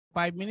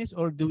5 minutes,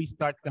 or do we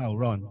start now,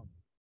 Ron?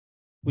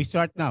 We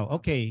start now.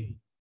 Okay.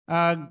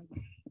 Got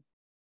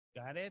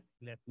it.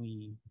 Let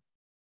me.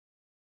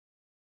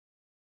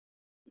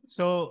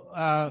 So,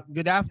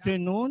 good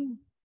afternoon,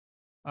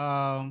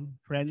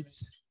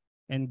 friends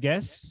and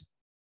guests.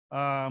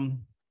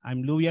 I'm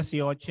Luya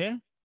Sioche,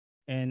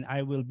 and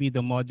I will be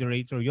the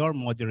moderator, your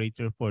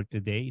moderator for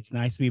today. It's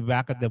nice to be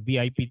back at the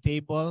VIP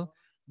table,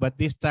 but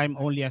this time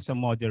only as a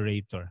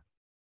moderator.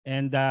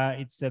 And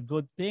it's a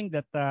good thing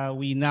that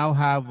we now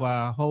have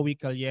Howie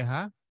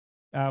Calleja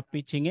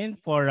pitching in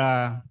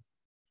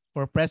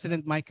for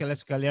President Michael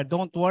Escalier.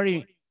 Don't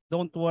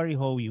worry,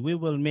 Howie. We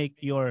will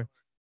make your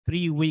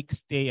 3 week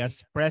stay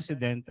as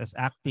president, as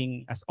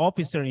acting, as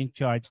officer in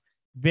charge,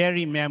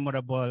 very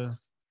memorable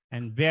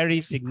and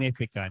very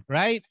significant,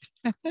 right?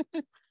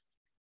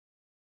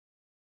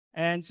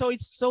 And so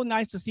it's so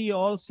nice to see you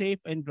all safe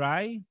and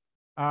dry.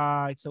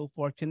 It's so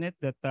fortunate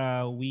that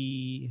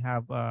we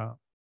have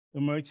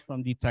emerged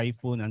from the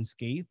typhoon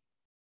unscathed.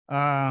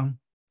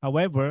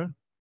 However,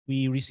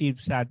 we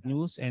received sad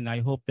news, and I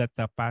hope that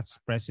the past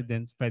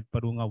President Fred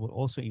Parunga will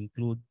also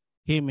include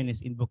him in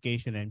his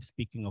invocation. I'm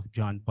speaking of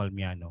John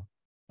Palmiano,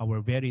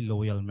 our very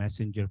loyal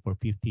messenger for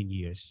 15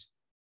 years.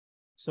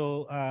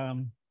 So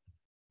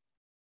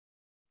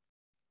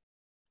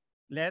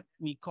let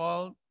me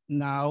call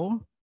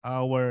now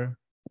our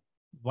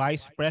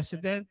Vice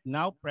President,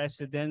 now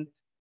President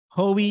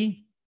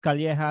Howie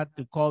Calleja,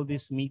 to call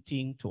this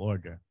meeting to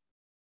order.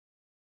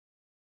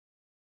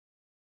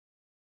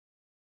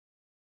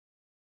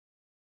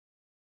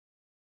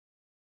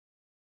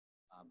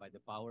 By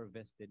the power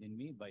vested in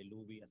me by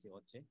Louis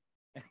Asioche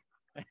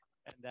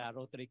and the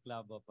Rotary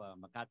Club of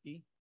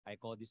Makati, I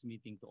call this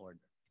meeting to order.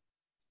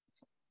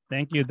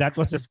 Thank you. That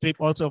was the script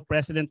also of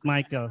President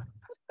Michael.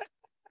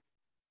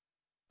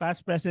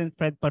 Past President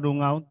Fred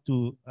Parunga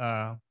to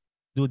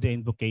do the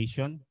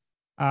invocation.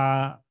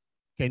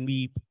 Can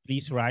we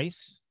please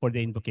rise for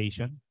the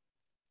invocation?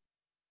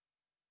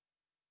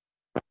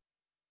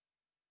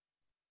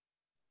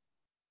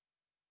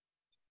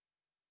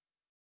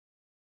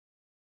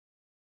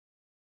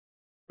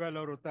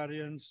 Fellow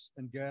Rotarians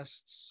and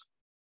guests,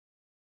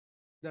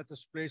 let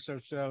us place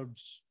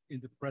ourselves in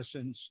the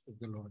presence of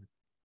the Lord.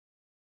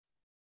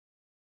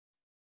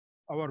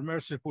 Our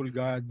merciful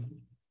God,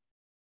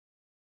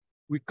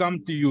 we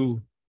come to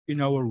you in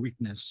our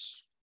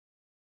weakness.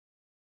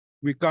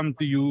 We come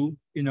to you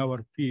in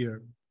our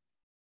fear.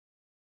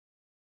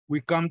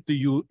 We come to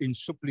you in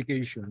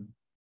supplication.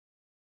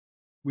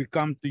 We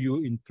come to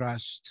you in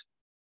trust.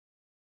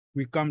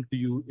 We come to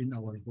you in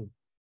our hope.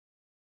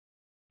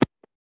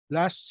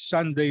 Last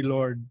Sunday,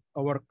 Lord,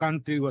 our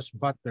country was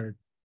battered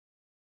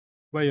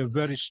by a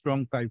very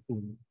strong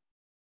typhoon.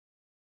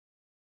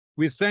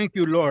 We thank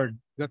you, Lord,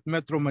 that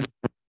Metro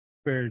Manila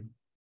spared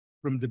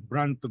from the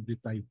brunt of the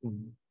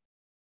typhoon.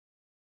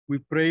 We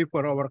pray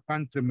for our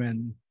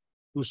countrymen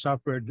who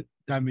suffered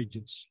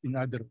damages in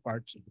other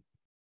parts of it.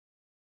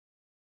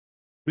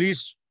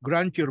 Please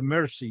grant your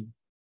mercy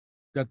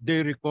that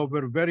they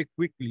recover very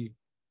quickly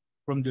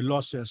from the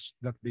losses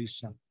that they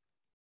suffered.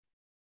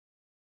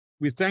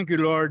 We thank you,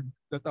 Lord,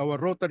 that our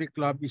Rotary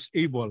Club is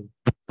able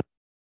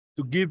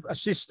to give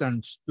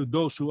assistance to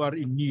those who are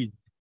in need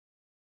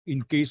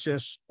in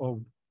cases of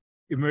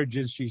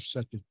emergencies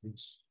such as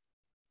this.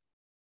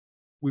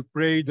 We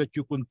pray that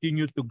you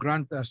continue to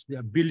grant us the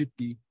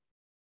ability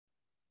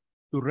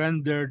to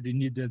render the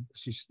needed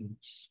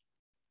assistance.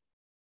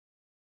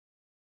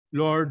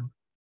 Lord,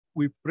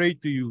 we pray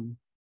to you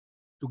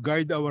to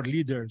guide our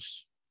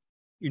leaders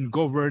in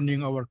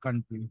governing our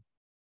country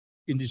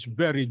in these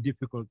very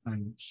difficult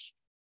times.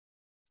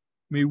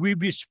 May we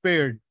be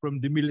spared from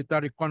the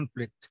military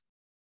conflict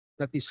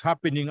that is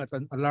happening at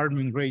an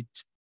alarming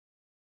rate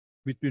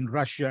between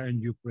Russia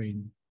and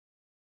Ukraine,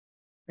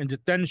 and the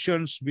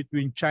tensions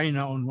between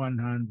China on one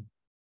hand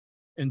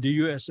and the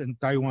US and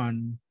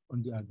Taiwan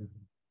on the other.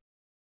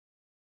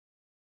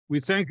 We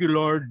thank you,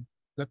 Lord,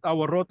 that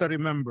our Rotary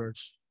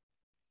members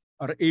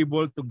are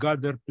able to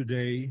gather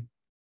today,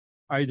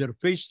 either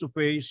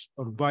face-to-face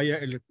or via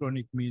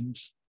electronic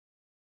means,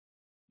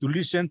 to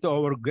listen to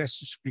our guest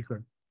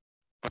speaker.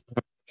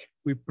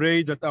 We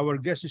pray that our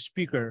guest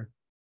speaker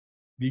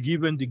be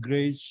given the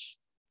grace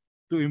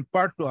to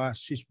impart to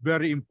us his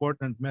very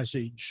important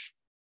message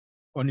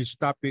on his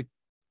topic,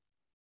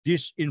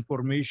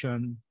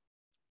 Disinformation,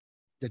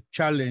 the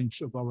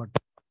challenge of our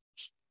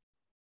times,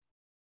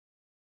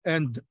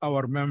 and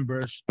our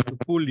members to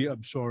fully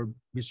absorb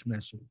his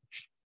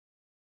message.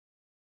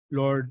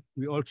 Lord,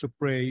 we also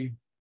pray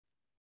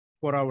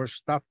for our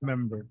staff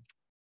member,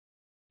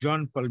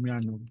 John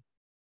Palmiano,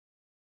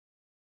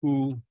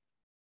 who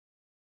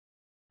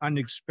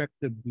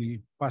unexpectedly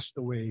passed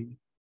away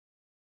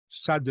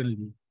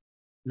suddenly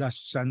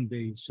last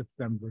Sunday,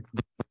 September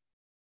 20th.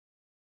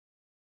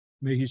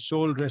 May his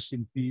soul rest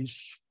in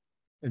peace,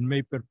 and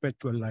may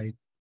perpetual light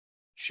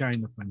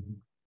shine upon him.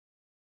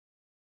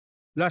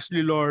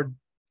 Lastly, Lord,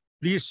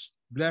 please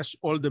bless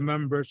all the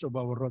members of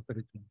our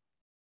Rotary Club.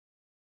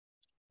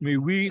 May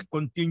we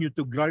continue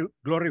to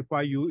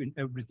glorify you in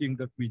everything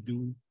that we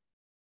do,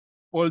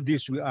 All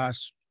this we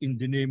ask in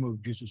the name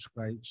of Jesus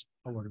Christ,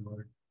 our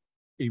Lord.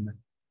 Amen.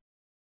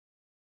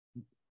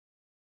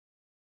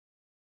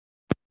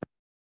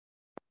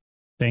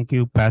 Thank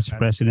you, Past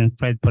President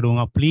Fred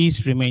Parunga.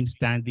 Please remain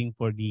standing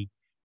for the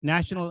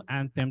national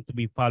anthem to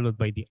be followed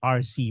by the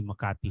RC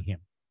Makati hymn.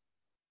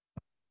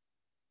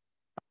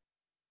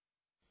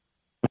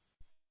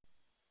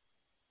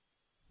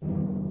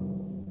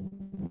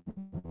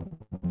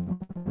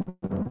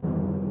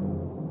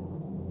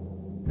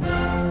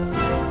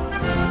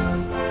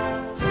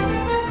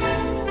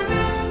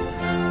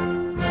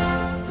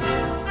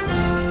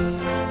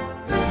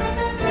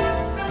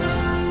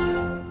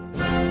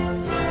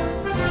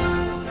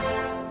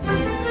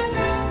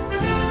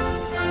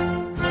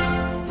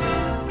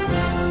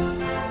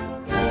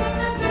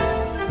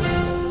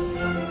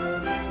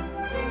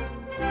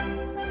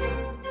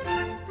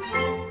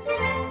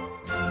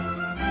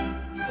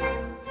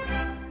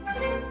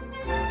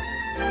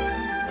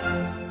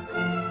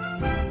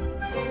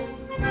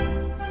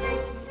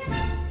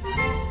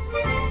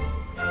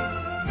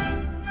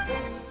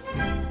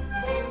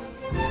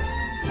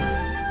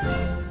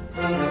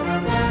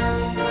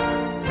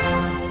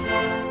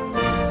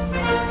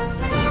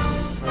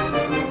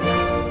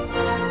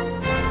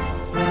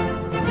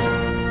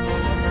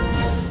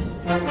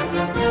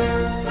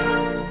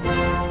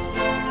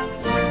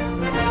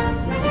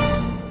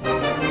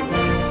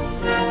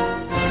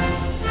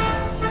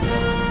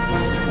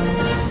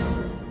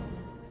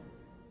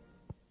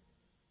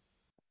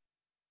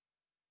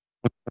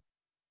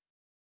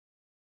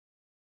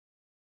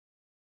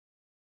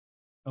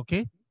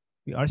 Okay,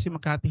 the RC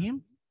Makati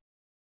hymn.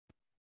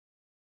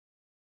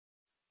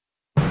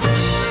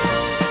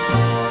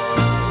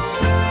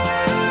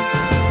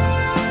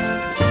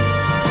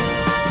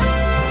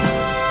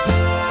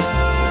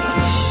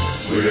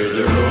 We're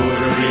the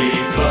Rotary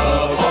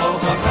Club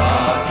of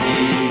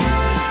Makati,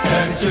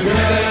 and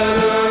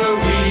together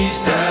we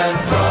stand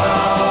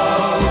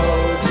proud.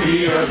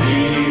 We are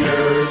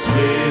leaders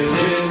with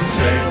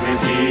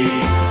integrity,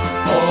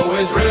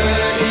 always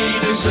ready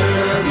to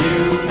serve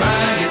humanity,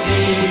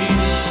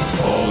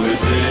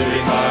 always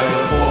living by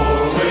the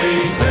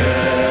four-way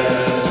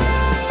test,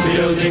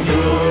 building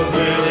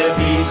goodwill and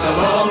peace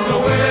along the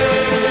way,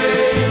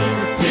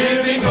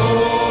 giving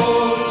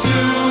hope to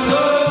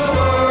the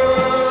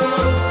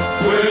world.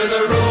 We're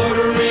the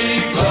Rotary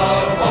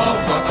Club of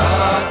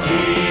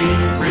Makati,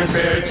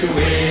 prepared to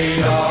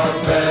aid our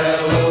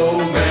fellow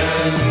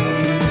men,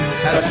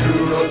 as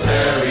true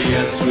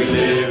Rotarians we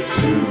live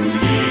to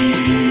lead.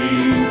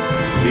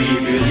 We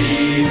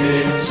believe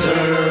in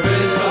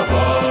service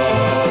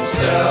above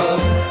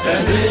self,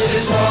 and this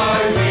is why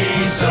we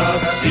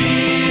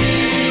succeed.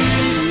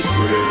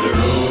 We're the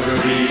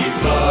Rotary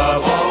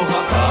Club of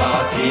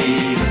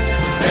Makati,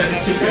 and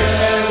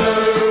together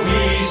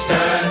we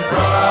stand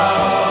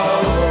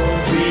proud.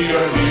 We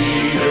are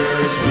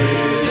leaders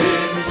with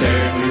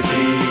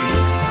integrity,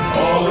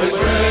 always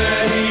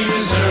ready to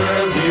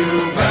serve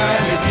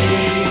humanity,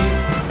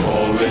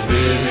 always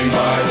living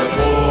by the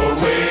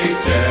four-way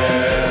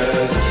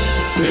test,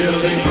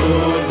 building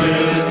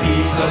goodwill and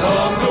peace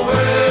along the way,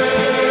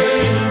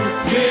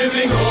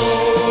 giving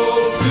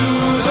hope to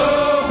the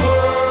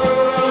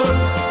world.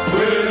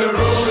 We're the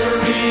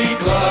Rotary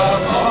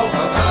Club of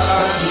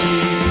Makati,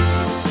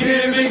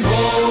 giving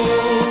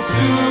hope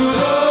to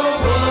the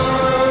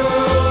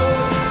world.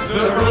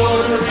 The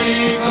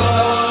Rotary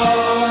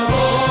Club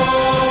of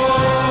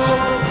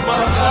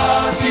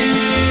Makati.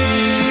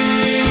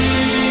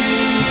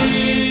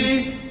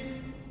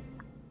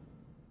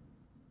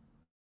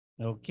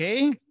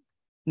 Okay,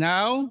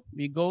 now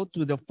we go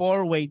to the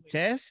four-way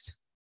test.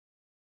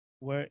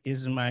 Where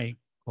is my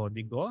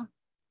código?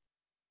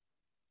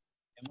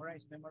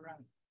 Memorize,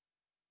 memorize.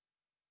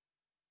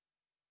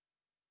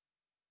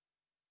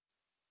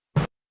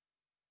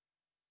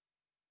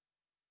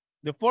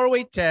 The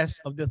four-way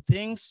test of the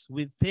things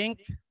we think,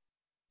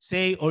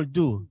 say, or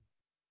do.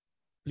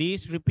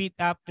 Please repeat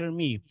after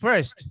me.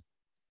 First,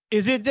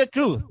 is it the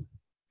truth?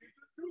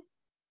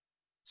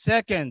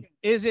 Second,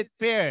 is it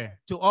fair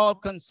to all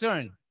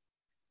concerned?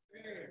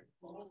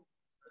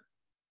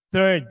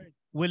 Third,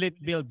 will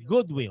it build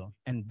goodwill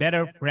and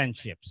better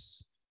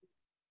friendships?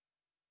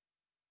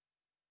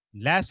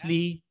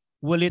 Lastly,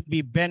 will it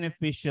be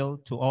beneficial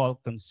to all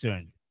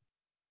concerned?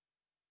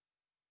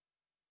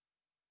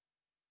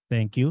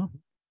 Thank you.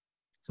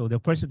 So the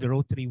first of the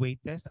Rotary Way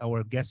test,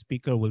 our guest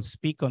speaker will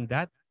speak on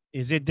that.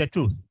 Is it the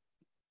truth?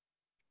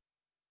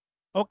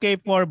 Okay,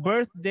 for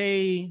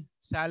birthday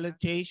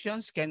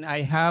salutations, can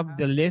I have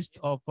the list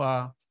of,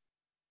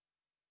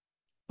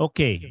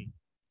 okay.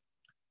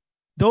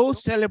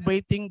 Those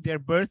celebrating their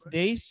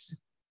birthdays,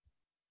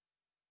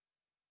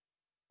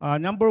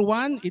 number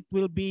one, it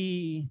will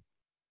be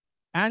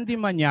Andy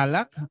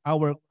Manyalak,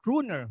 our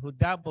crooner who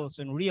dabbles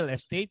in real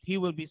estate. He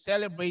will be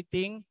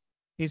celebrating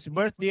his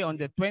birthday on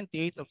the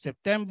 28th of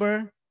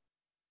September.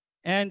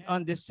 And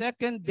on the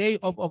 2nd day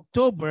of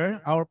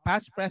October, our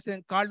past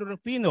president, Carlo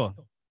Rufino,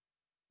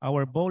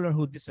 our bowler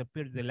who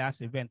disappeared at the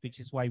last event, which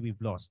is why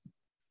we've lost.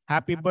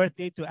 Happy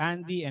birthday to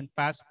Andy and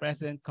past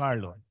President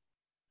Carlo.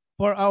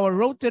 For our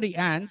Rotary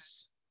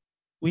aunts,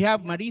 we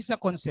have Marisa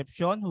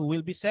Concepcion, who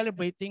will be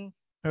celebrating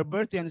her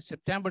birthday on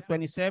September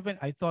 27.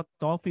 I thought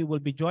Toffee will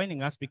be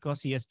joining us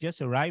because he has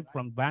just arrived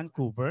from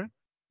Vancouver.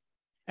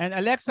 And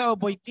Alexa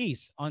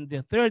Oboitis on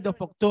the 3rd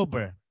of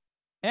October.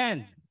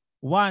 And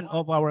one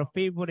of our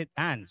favorite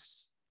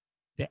aunts,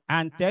 the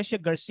Aunt Tessia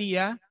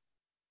Garcia,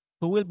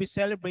 who will be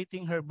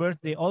celebrating her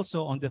birthday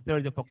also on the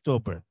 3rd of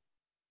October.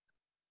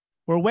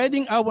 For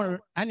wedding hour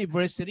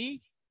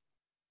anniversary,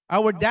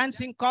 our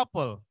dancing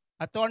couple,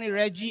 Attorney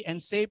Reggie and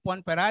Say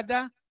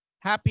Ponferrada,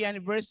 happy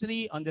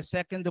anniversary on the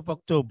 2nd of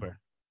October.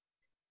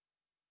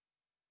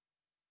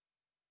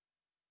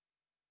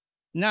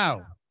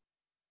 Now,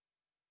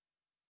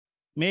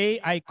 may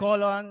I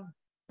call on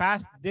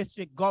past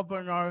District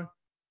Governor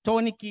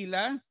Tony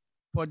Quila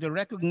for the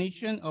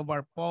recognition of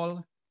our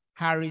Paul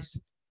Harris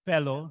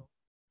Fellow,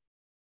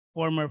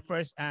 former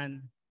First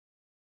and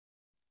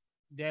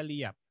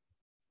Deli Yap.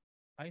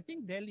 I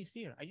think Deli's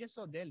here. I just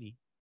saw Deli.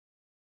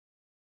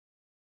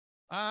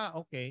 Ah,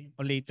 okay.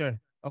 Or later.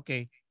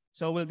 Okay.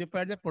 So we'll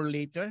defer that for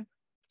later.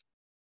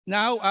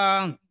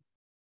 Now,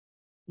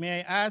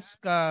 may I ask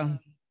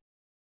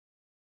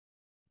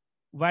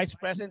Vice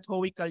President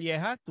Howie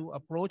Calleja to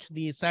approach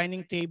the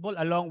signing table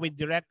along with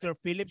Director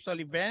Philip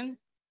Sullivan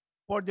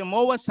for the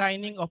MOA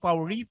signing of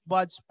our Reef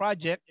Buds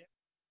project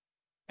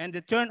and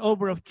the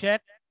turnover of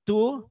check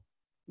to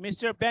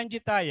Mr.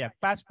 Benji Tayak,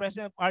 past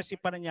president of RC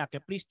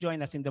Parañaque. Please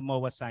join us in the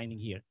MOA signing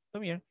here.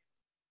 Come here.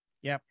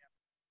 Yep.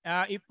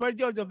 If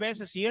Ferdy Ordovez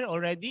is here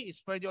already,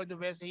 is Ferdy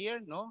Ordovez here?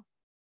 No,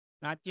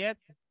 not yet.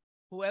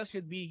 Who else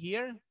should be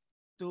here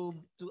to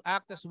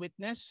act as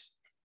witness?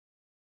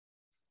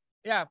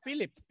 Yeah,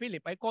 Philip.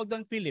 I called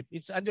on Philip.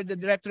 It's under the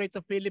directorate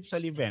of Philip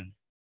Sullivan.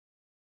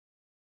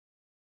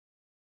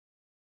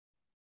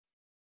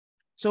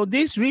 So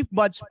this Reef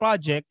Buds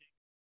project,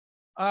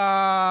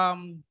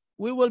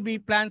 we will be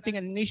planting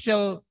an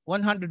initial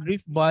 100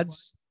 reef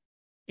buds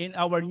in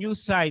our new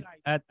site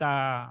at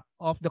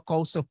off the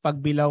coast of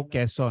Pagbilao,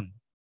 Quezon.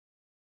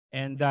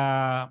 And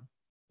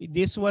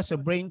this was a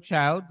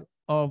brainchild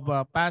of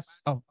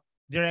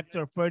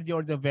Director Ferdy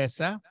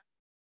Ordoveza.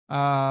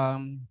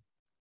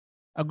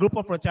 A group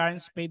of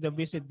Rotarians paid a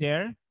visit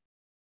there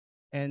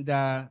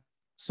and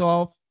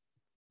saw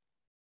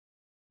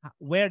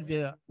where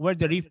the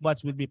reef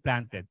buds will be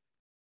planted.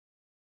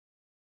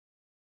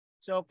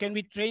 So can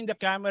we train the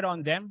camera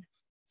on them?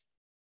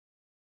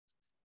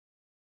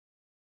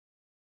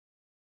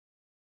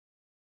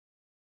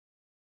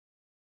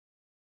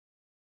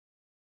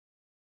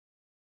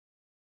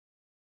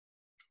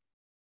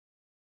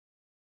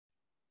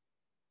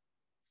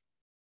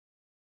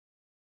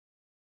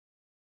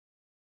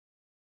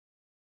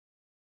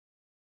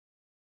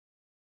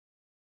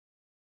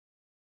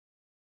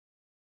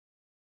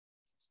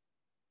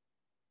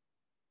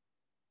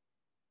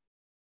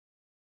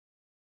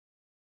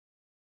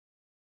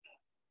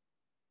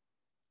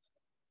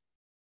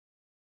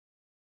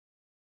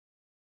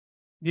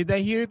 Did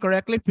I hear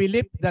correctly,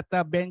 Philip, that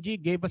Benji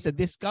gave us a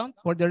discount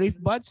for the reef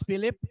buds,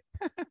 Philip?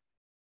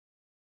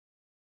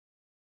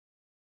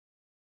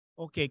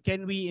 Okay,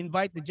 can we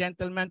invite the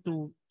gentleman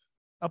to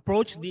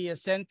approach the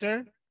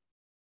center?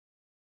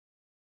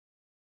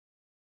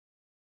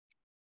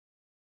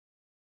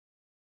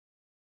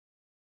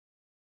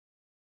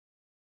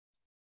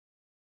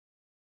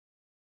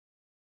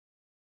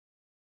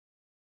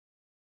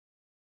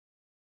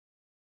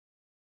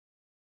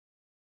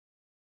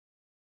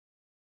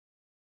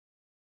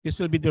 This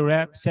will be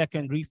the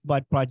second reef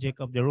bud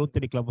project of the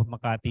Rotary Club of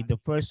Makati. The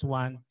first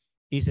one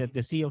is at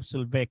the Sea of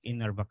Sulbec in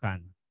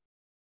Narvacan.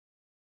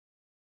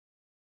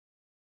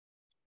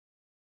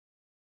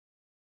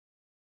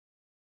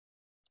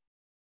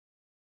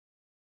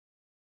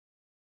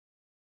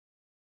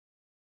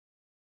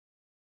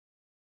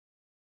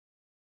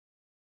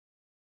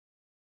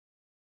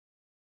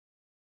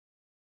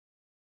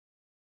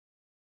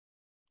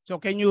 So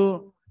can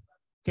you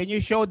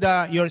show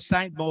your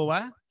signed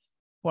MOA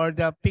for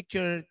the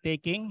picture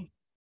taking?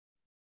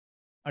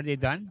 Are they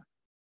done?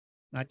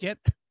 Not yet.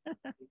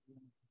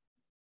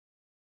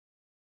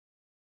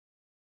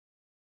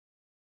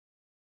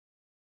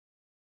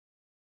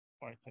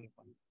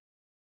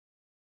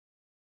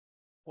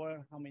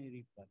 For how many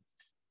reef buds?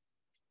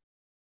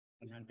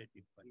 100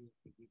 reef buds.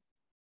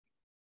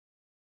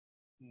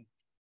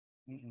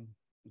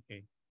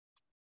 Okay.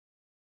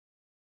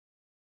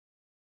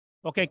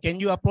 Okay, can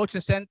you approach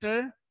the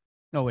center?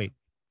 No, wait.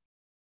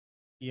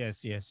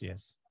 Yes.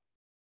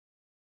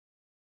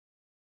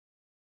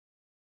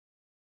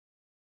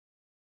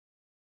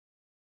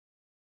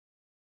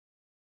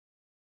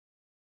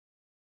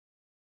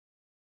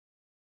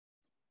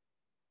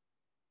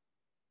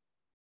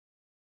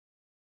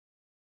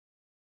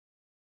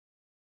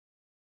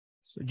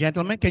 So,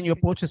 gentlemen, can you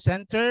approach the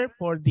center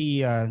for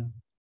the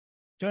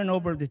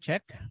turnover of the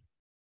check?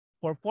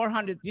 For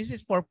 400, this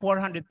is for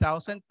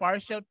 400,000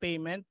 partial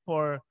payment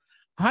for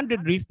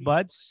 100 reef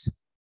buds.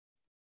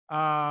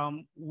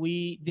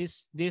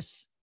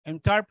 This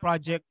entire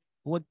project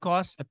would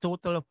cost a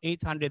total of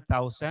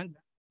 800,000.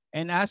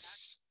 And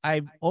as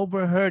I've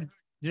overheard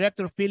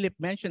Director Philip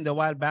mentioned a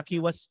while back, he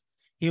was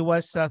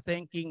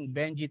thanking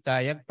Benji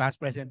Tayag, past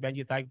President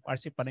Benji Tayag,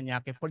 RC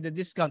Parañaque, for the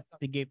discount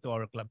he gave to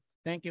our club.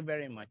 Thank you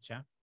very much.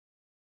 Huh?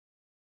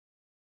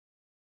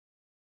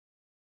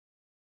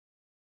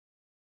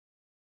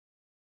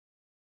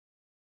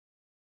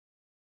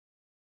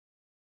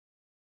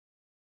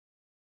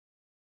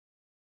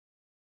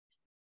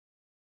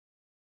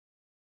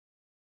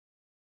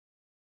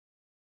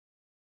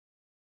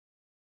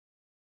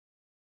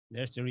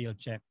 There's the real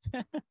check.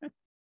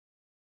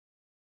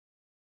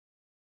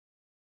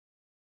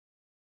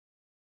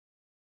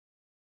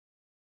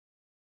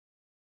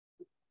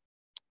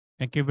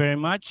 Thank you very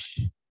much,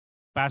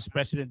 past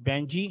President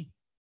Benji.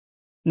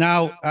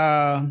 Now,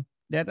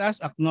 let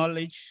us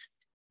acknowledge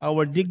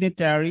our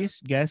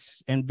dignitaries,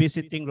 guests, and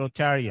visiting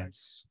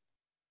Rotarians.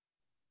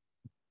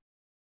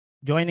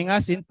 Joining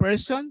us in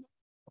person,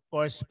 of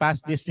course,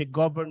 past District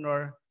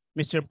Governor,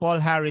 Mr. Paul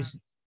Harris,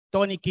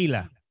 Tony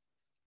Kila.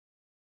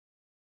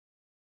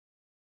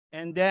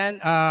 And then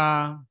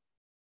I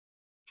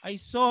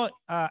saw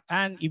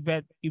Anne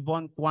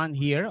Yvonne Kwan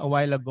here a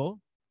while ago.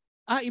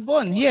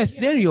 Yvonne, yes,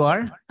 there you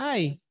are.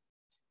 Hi.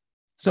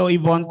 So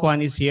Yvonne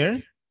Kwan is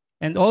here.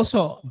 And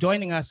also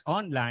joining us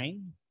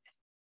online,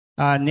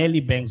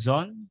 Nelly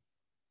Bengzon.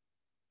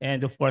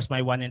 And of course,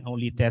 my one and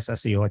only Tessa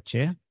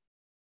Sioche.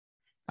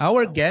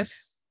 Our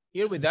guest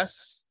here with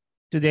us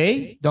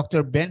today,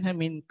 Dr.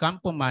 Benjamin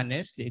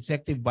Campomanes, the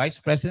Executive Vice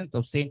President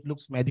of St.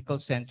 Luke's Medical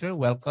Center.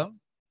 Welcome.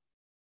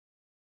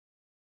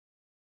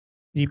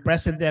 The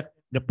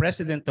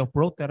President of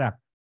Rotaract,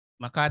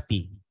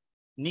 Makati,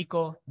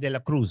 Nico de la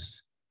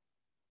Cruz.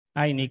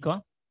 Hi,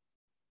 Nico.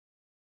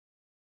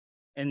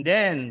 And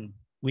then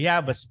we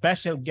have a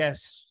special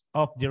guest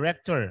of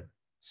Director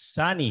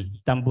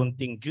Sunny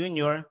Tambunting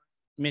Jr.,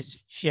 Ms.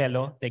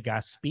 Chelo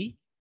Diokno.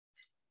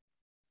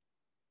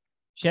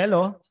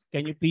 Chelo,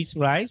 can you please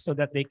rise so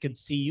that they can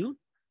see you?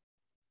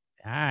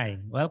 Hi,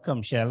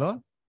 welcome,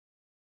 Chelo.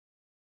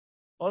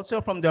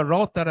 Also from the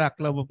Rotaract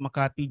Club of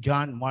Makati,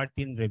 John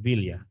Martin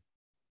Revilla.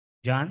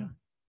 John,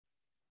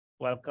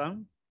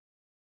 welcome.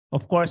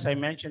 Of course, I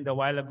mentioned a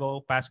while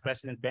ago, past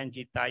President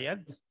Benji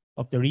Tayag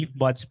of the Reef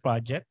Buds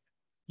Project.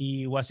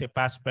 He was a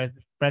past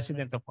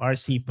president of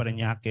RC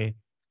Parañaque.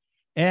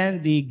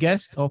 And the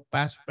guest of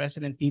past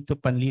President Tito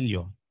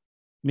Panlilio,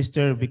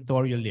 Mr.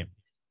 Victorio Lim.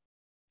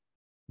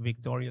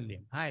 Victorio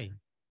Lim. Hi.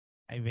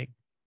 Hi, Vic.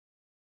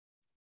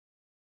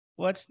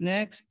 What's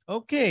next?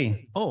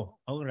 Okay. Oh,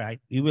 all right.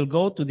 We will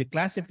go to the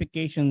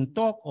classification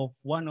talk of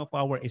one of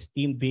our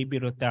esteemed baby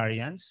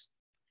Rotarians.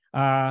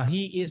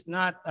 He is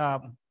not,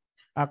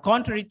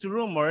 contrary to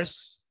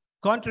rumors,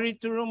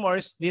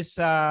 this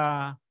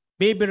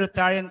baby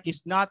Rotarian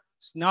is not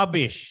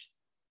snobbish.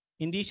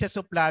 Hindi siya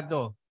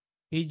suplado.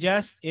 He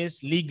just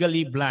is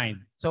legally blind.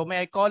 So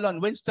may I call on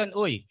Winston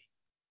Uy?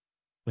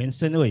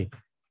 Winston Uy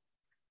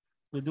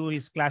to do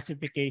his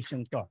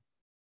classification talk.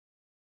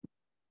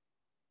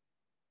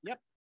 Yep,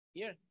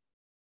 here.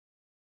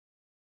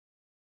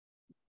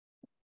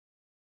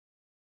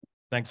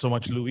 Thanks so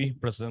much, Louis,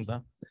 President.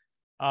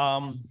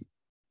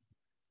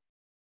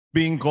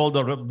 Being called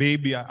a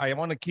baby, I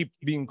want to keep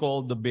being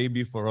called the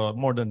baby for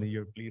more than a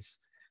year, please.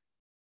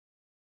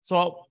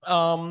 So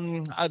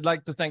I'd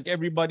like to thank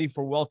everybody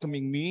for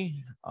welcoming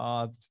me.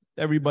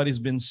 Everybody's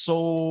been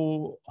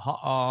so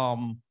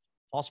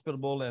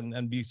hospitable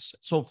and be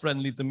so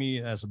friendly to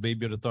me as a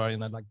baby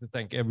Rotarian. I'd like to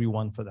thank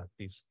everyone for that,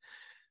 please.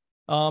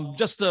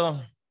 Just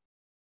to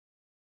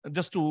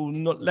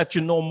let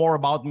you know more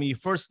about me,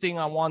 first thing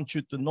I want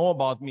you to know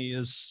about me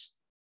is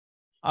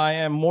I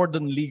am more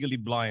than legally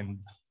blind.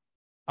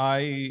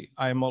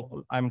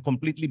 I'm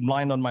completely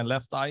blind on my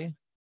left eye,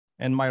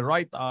 and my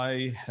right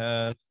eye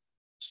has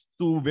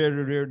two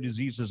very rare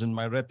diseases in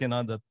my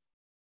retina that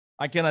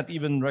I cannot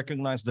even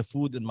recognize the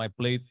food in my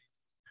plate.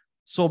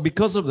 So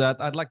because of that,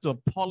 I'd like to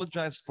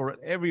apologize for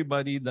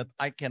everybody that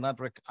I cannot,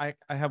 I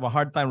have a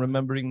hard time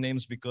remembering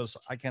names because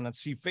I cannot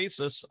see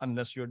faces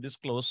unless you're this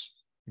close.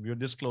 If you're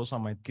this close, I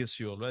might kiss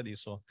you already.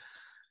 So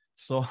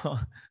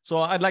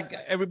I'd like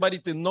everybody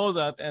to know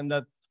that, and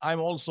that I'm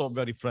also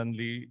very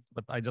friendly,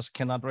 but I just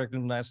cannot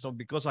recognize. So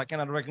because I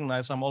cannot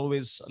recognize, I'm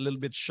always a little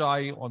bit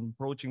shy on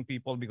approaching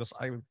people because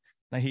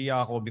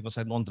nahiya ako because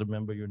I don't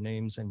remember your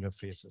names and your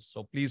faces.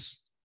 So please,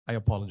 I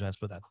apologize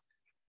for that.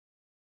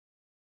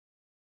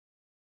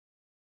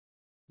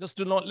 Just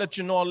to let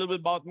you know a little bit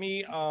about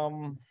me.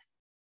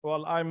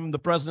 Well, I'm the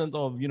president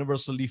of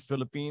Universal Leaf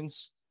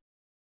Philippines.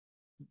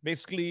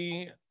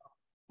 Basically,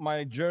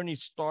 my journey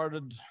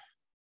started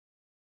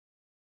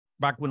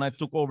back when I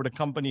took over the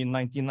company in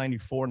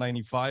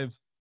 1994-95.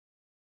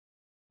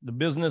 The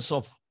business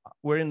of,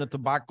 we're in the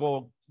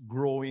tobacco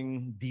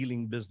growing,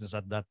 dealing business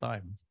at that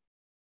time.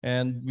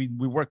 And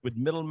we worked with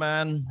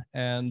middlemen,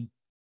 and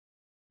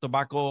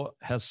tobacco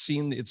has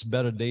seen its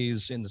better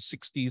days in the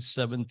 60s,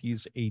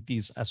 70s,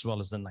 80s, as well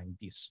as the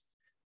 90s.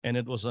 And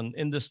it was an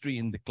industry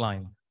in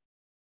decline.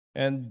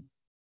 And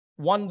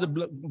one of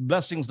the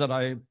blessings that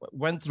I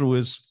went through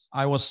is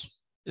I was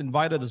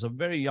invited as a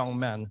very young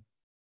man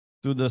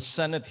to the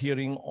Senate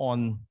hearing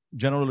on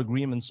general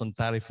agreements on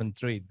tariff and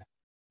trade,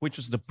 which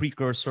is the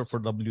precursor for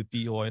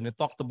WTO. And it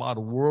talked about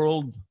a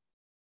world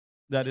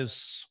that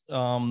is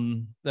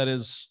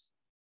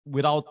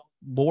without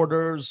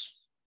borders,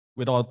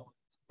 without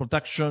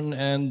protection,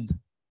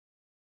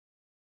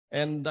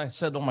 and I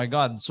said, oh my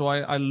God. So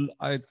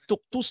I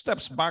took 2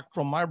 steps back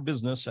from my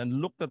business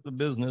and looked at the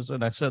business,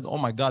 and I said, oh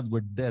my God,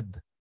 we're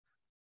dead.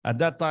 At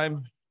that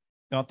time,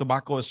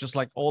 tobacco is just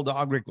like all the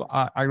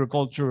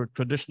agriculture,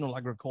 traditional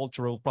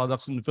agricultural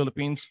products in the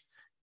Philippines.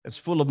 It's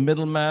full of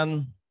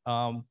middlemen,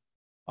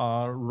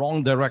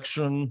 wrong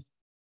direction,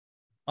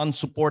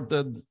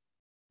 unsupported,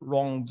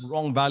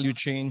 wrong value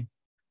chain.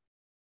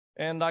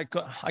 And I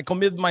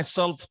committed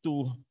myself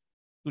to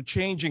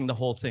changing the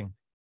whole thing.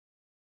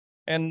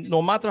 And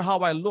no matter how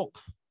I look,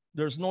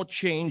 there's no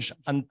change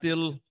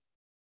until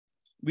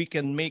we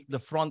can make the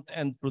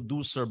front-end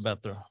producer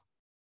better.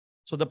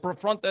 So the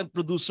front-end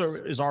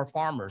producer is our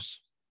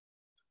farmers.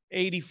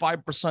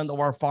 85% of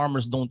our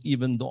farmers don't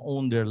even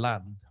own their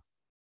land.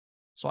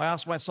 So I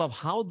asked myself,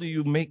 how do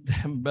you make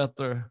them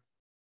better?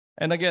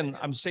 And again,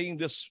 I'm saying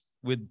this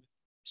with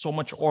so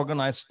much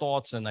organized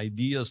thoughts and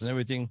ideas and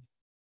everything.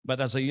 But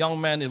as a young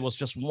man, it was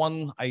just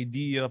one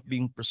idea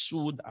being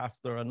pursued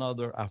after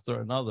another, after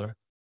another.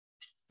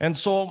 And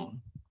so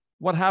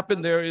what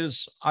happened there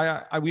is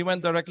we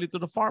went directly to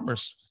the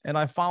farmers, and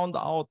I found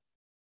out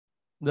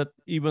that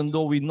even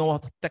though we know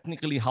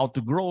technically how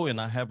to grow,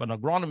 and I have an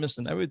agronomist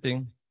and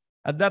everything,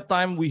 at that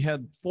time we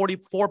had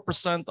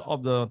 44%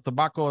 of the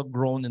tobacco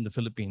grown in the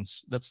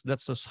Philippines. That's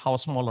just how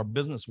small our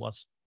business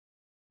was.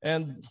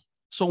 And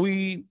so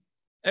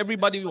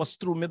everybody was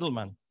through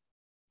middlemen.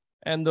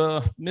 And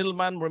the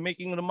middlemen were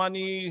making the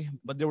money,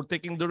 but they were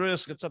taking the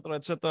risk, et cetera,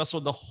 et cetera. So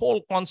the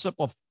whole concept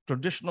of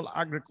traditional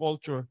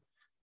agriculture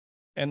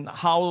and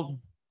how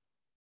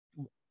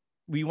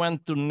we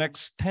went to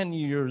next 10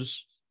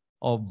 years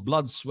of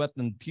blood, sweat,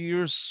 and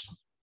tears,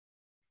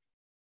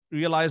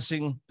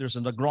 realizing there's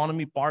an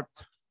agronomy part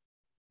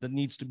that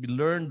needs to be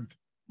learned.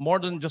 More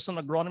than just an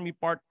agronomy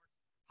part,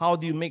 how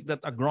do you make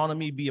that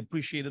agronomy be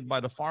appreciated by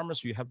the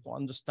farmers? You have to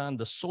understand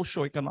the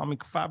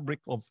socio-economic fabric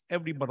of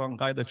every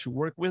barangay that you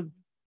work with.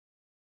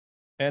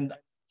 And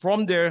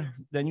from there,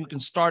 then you can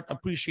start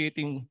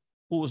appreciating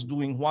who is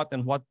doing what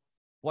and what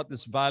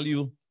is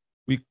value.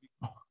 We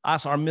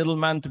asked our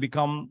middleman to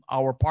become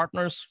our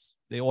partners.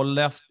 They all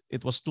left.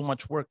 It was too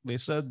much work, they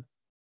said.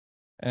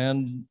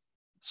 And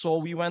so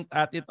we went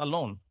at it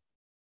alone.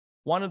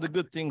 One of the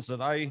good things that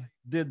I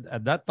did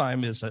at that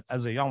time is,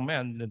 as a young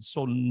man and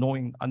so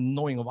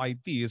unknowing of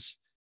IT, is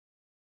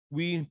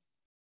we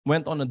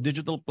went on a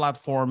digital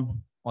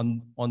platform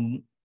in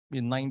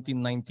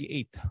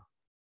 1998.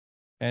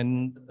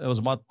 And it was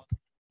about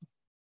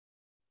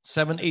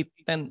 7, 8,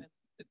 10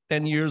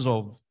 years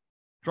of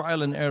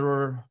trial and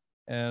error.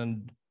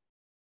 And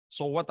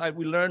so what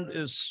we learned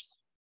is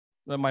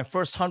that my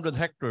first 100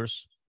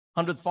 hectares,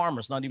 100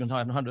 farmers, not even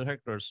 100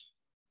 hectares,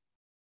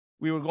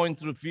 we were going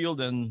through the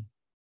field and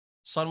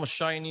sun was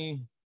shiny,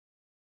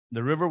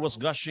 the river was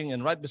gushing,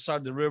 and right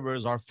beside the river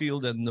is our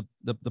field, and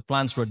the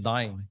plants were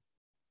dying.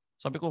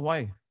 Sabi ko,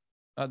 why?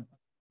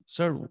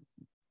 Sir,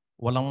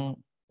 walang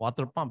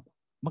water pump.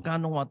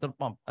 Magkano water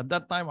pump? At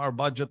that time, our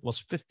budget was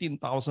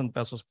 15,000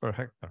 pesos per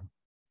hectare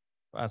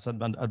as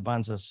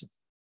advances.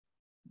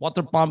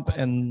 Water pump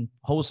and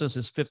hoses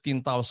is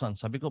 15,000.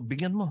 Sabi ko,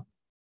 bigyan mo.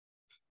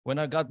 When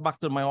I got back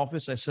to my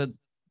office, I said,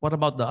 what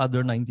about the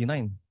other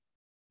 99?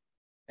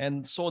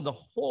 And so the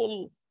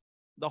whole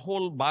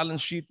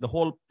balance sheet, the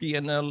whole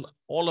P&L,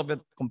 all of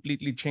it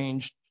completely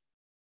changed.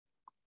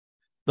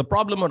 The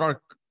problem with our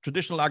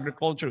traditional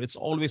agriculture, it's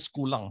always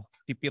kulang,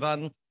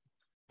 tipiran.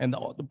 And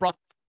the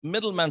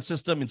middleman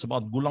system, it's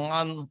about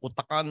gulangan,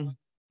 utakan,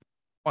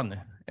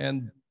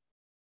 and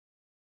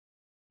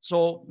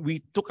so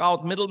we took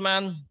out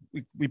middleman,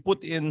 we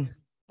put in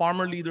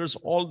farmer leaders,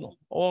 all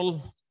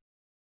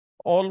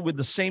with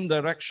the same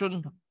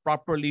direction,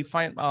 properly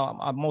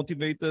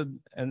motivated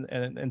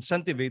and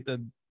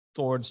incentivated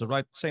towards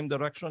the same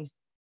direction.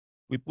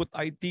 We put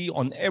IT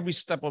on every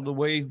step of the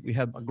way. We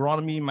had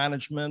agronomy,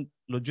 management,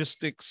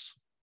 logistics,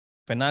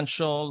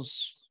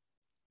 financials,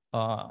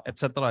 et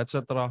cetera, et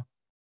cetera.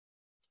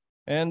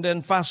 And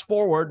then fast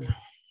forward,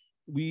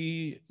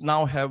 we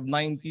now have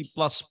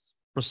 90+%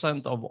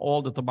 of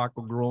all the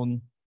tobacco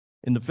grown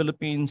in the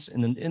Philippines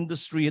in an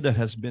industry that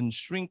has been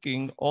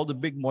shrinking. All the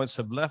big boys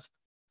have left,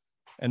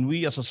 and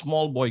we as a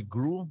small boy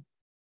grew.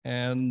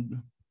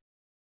 And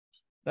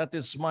that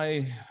is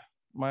my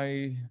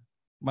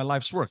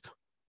life's work.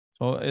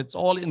 So it's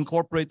all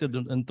incorporated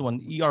into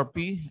an ERP.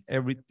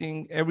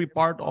 Every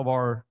part of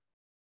our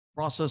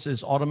process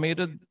is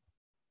automated.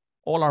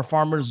 All our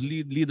farmers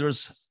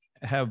leaders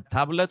have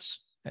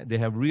tablets. They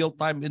have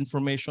real-time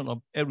information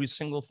of every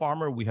single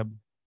farmer. We have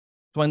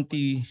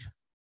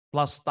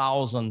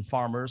 20,000+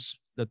 farmers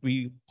that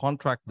we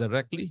contract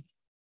directly,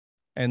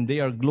 and they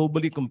are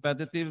globally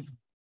competitive.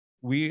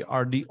 We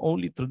are the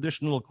only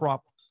traditional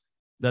crop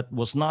that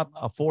was not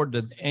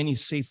afforded any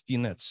safety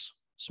nets.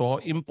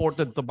 So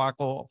imported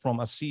tobacco from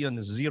ASEAN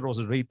is 0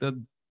 rated.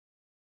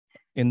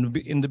 In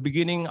the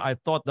beginning, I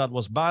thought that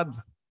was bad.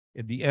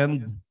 At the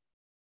end,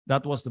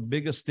 that was the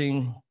biggest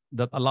thing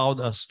that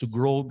allowed us to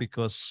grow,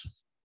 because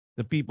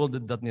the people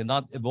that did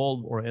not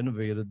evolve or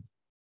innovated,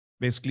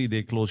 basically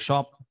they closed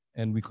shop,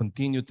 and we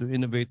continue to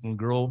innovate and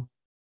grow.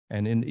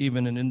 And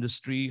even in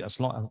industry, as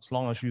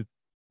long as you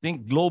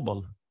think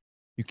global,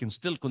 you can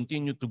still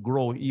continue to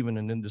grow even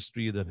in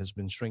industry that has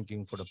been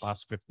shrinking for the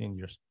past 15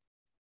 years.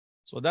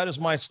 So that is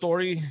my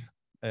story.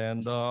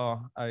 And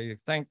I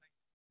thank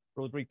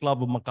Rotary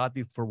Club of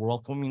Makati for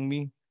welcoming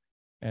me.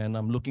 And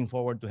I'm looking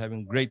forward to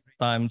having great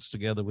times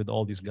together with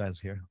all these guys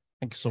here.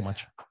 Thank you so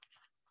much.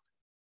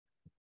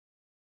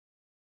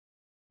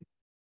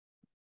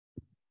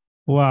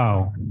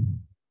 Wow.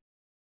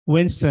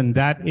 Winston,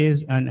 that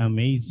is an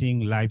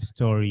amazing life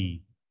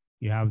story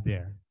you have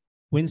there.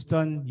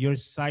 Winston, your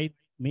sight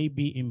may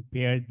be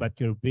impaired, but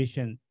your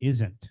vision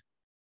isn't.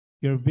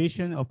 Your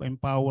vision of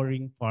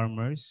empowering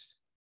farmers,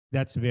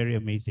 that's very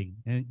amazing.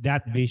 And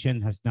that vision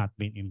has not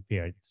been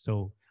impaired.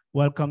 So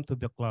welcome to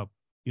the club.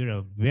 You're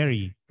a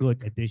very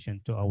good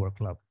addition to our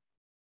club.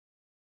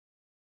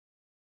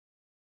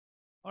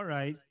 All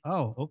right.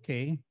 Oh,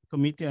 okay.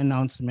 Committee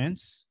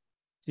announcements.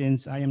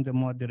 Since I am the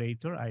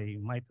moderator, I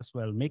might as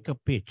well make a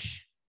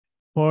pitch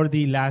for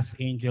the Last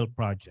Angel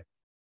project.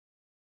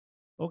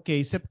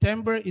 Okay,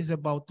 September is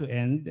about to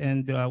end,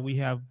 and we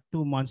have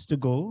 2 months to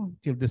go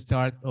till the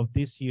start of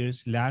this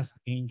year's Last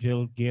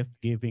Angel Gift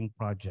Giving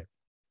Project.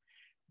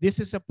 This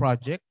is a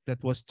project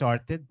that was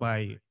started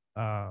by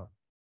a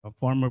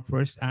former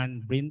First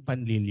Anne Brin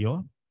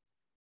Panlilio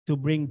to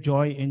bring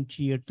joy and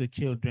cheer to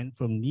children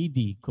from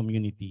needy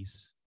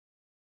communities.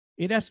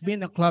 It has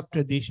been a club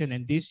tradition,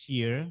 and this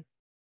year,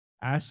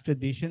 as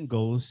tradition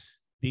goes,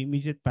 the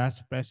immediate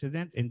past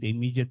president and the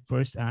immediate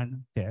First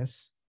Anne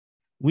Tess,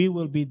 we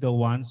will be the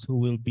ones who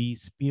will be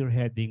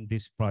spearheading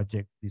this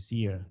project this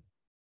year.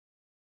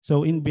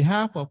 So in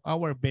behalf of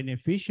our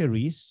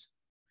beneficiaries,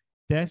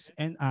 Tess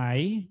and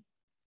I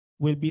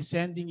will be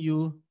sending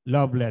you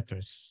love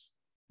letters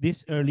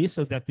this early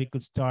so that we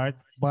could start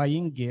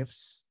buying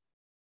gifts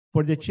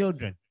for the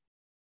children.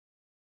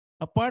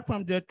 Apart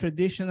from the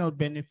traditional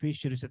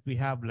beneficiaries that we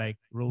have, like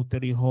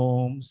Rotary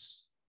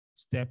Homes,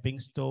 Stepping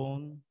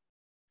Stone,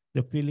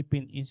 the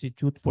Philippine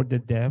Institute for the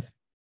Deaf,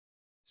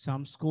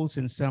 some schools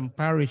and some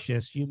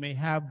parishes, you may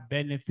have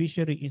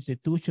beneficiary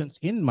institutions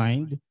in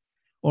mind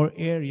or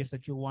areas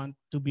that you want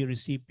to be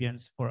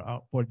recipients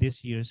for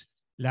this year's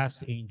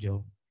Last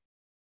Angel.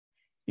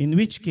 In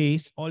which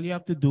case, all you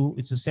have to do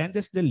is to send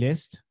us the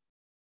list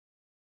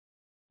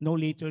no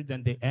later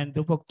than the end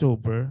of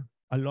October,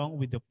 along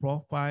with the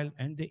profile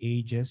and the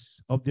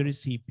ages of the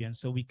recipients,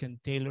 so we can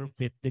tailor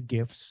fit the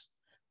gifts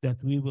that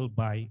we will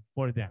buy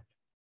for them.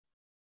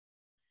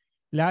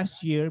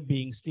 Last year,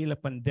 being still a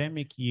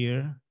pandemic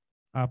year,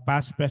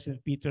 past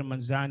President Peter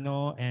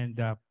Manzano and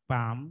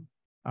Pam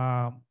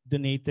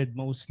donated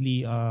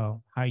mostly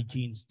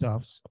hygiene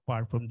stuffs,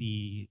 apart from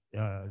the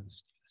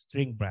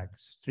string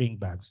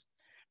bags.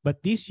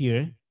 But this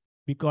year,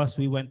 because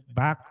we went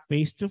back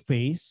face to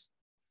face,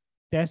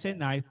 Tess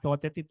and I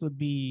thought that it would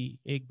be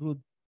a good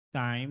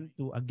time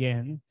to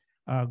again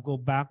go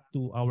back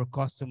to our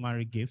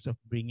customary gifts of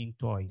bringing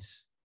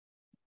toys,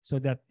 so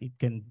that it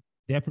can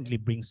definitely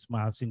bring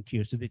smiles and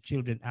cheers to the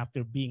children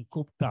after being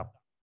cooped up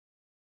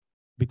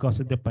because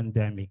of the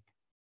pandemic.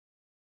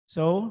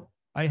 So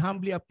I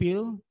humbly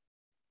appeal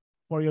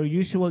for your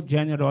usual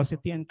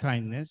generosity and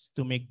kindness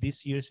to make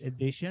this year's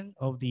edition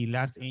of the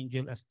Last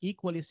Angel as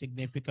equally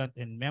significant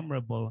and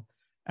memorable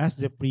as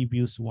the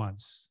previous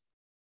ones.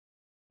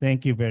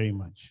 Thank you very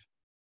much.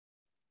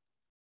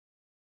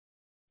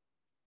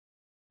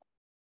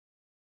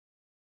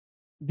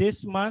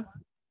 This month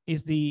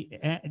is the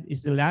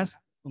last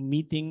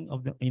meeting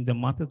in the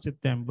month of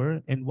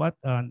September, and what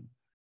an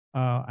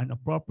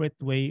appropriate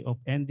way of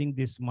ending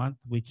this month,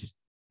 which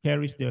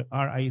carries the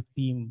RI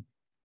theme,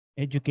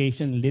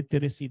 education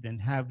literacy, than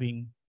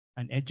having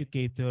an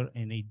educator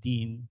and a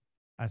dean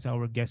as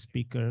our guest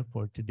speaker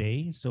for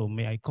today. So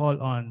may I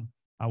call on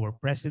our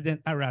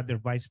president, or rather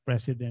Vice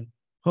President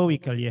Howie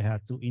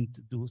Calleja, to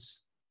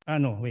introduce.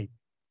 For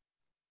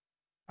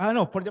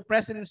the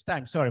president's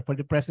time. Sorry, for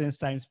the president's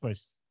times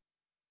first.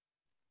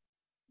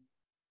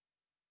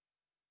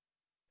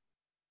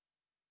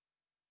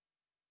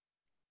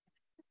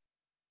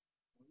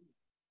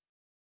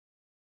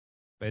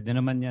 Pwede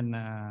naman yan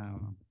na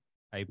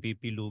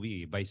IPP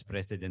Louie, Vice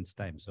President's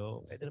time.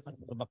 So, pwede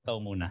naman tumaktaw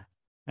muna.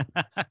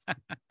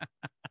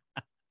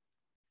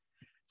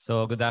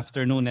 So, good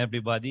afternoon,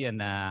 everybody.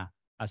 And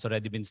as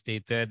already been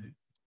stated,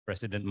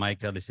 President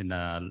Michael is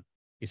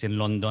in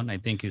London. I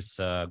think he's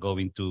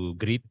going to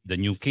greet the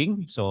new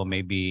king. So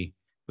maybe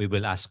we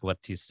will ask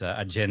what his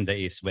agenda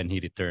is when he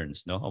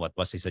returns. No, what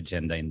was his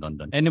agenda in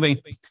London?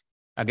 Anyway,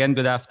 again,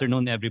 good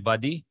afternoon,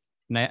 everybody.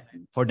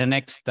 For the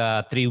next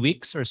 3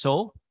 weeks or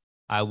so,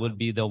 I will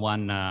be the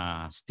one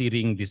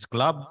steering this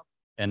club,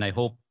 and I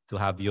hope to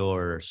have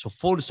your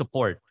full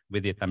support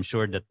with it. I'm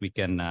sure that we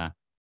can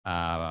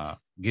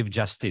give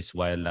justice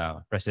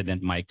while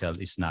President Michael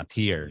is not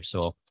here.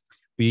 So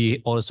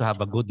we also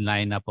have a good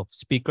lineup of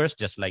speakers,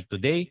 just like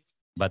today,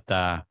 but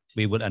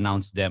we will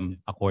announce them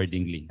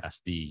accordingly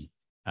as the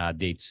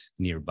dates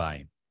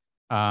nearby.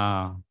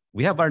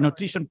 We have our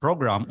nutrition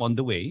program on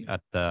the way.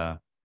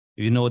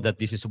 You know that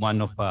this is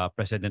one of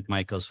President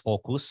Michael's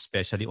focus,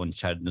 especially on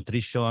child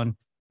nutrition,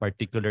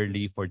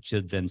 particularly for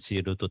children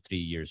 0 to 3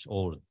 years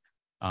old.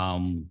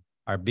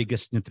 Our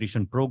biggest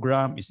nutrition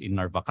program is in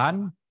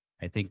Narvacan.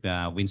 I think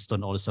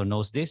Winston also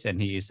knows this,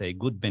 and he is a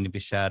good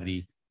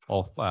beneficiary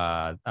of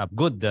a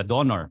good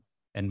donor,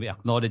 and we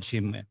acknowledge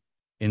him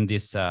in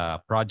this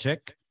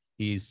project.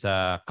 His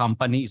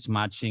company is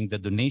matching the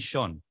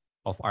donation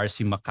of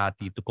RC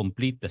Makati to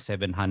complete the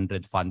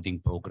 700 funding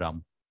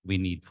program we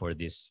need for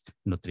this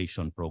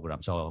nutrition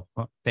program. So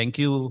thank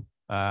you,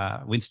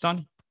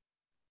 Winston.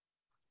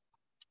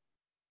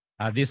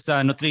 This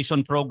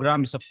nutrition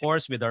program is, of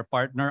course, with our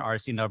partner,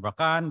 RC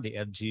Narvacan, the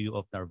LGU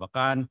of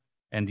Narvacan,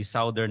 and the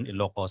Southern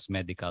Ilocos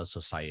Medical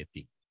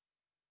Society.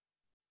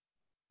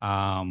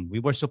 We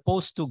were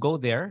supposed to go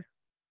there.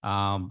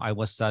 I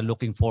was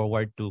looking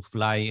forward to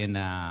fly in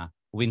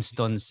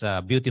Winston's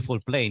beautiful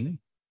plane,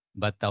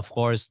 but of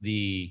course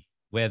the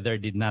weather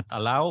did not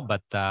allow.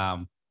 But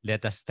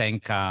let us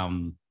thank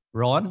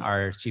Ron,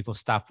 our Chief of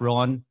Staff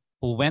Ron,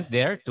 who went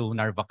there to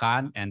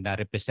Narvacan and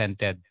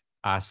represented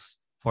us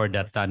for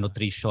that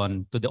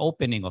nutrition, to the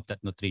opening of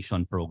that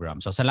nutrition program.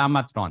 So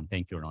salamat, Ron.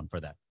 Thank you, Ron,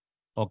 for that.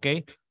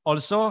 Okay.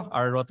 Also,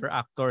 our Rotary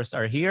actors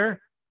are here.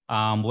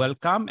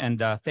 Welcome and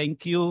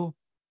thank you.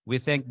 We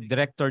thank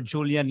Director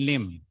Julian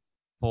Lim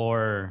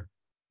for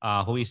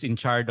who is in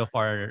charge of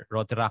our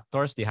Rotary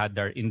actors. They had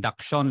their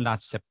induction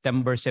last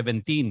September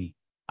 17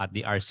 at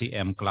the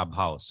RCM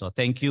Clubhouse. So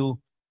thank you,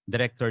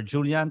 Director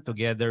Julian,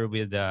 together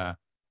with the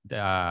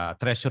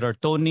Treasurer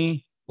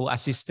Tony, who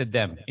assisted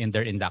them in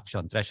their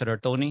induction. Treasurer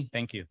Tony,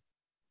 thank you.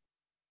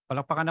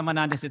 Palakpakan naman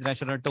natin si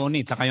Treasurer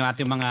Tony, tsaka yung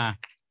ating mga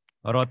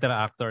Rotary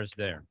actors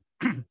there.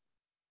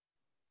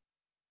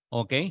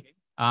 Okay.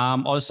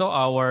 Also,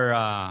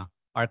 our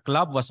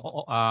club was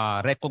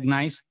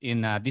recognized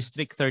in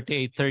District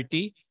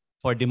 3830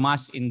 for the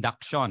mass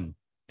induction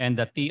and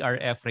the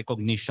TRF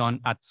recognition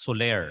at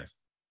Soler.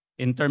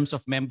 In terms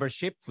of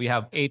membership, we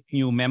have 8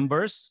 new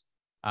members.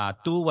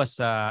 2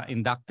 was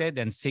inducted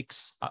and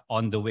 6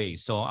 on the way.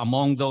 So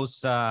among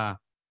those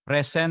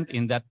present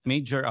in that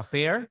major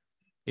affair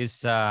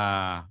is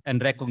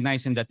and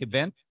recognized in that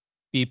event,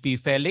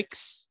 PP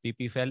Felix.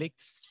 PP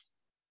Felix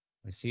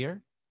is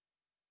here.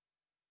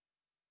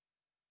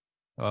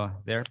 Oh,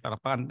 there,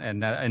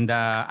 and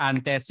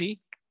Ann Tessie,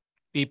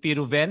 PP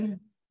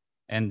Ruben,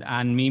 and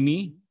Ann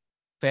Mimi,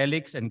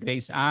 Felix and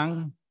Grace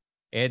Ang,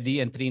 Eddie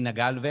and Trina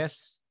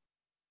Galvez.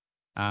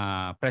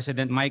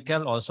 President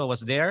Michael also was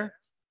there.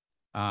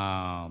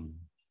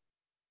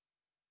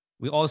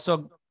 We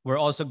were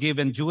also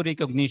given due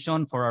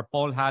recognition for our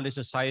Paul Harris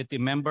Society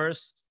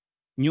members,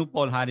 new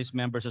Paul Harris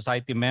Member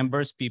Society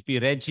members,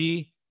 PP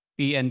Reggie,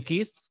 P and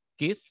Keith.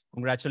 Keith,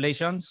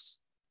 congratulations,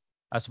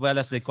 as well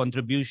as the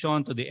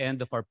contribution to the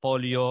end of our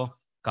polio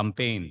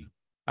campaign.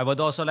 I would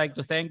also like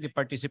to thank the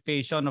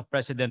participation of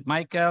President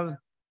Michael,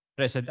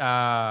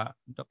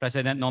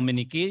 President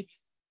nominee Keith,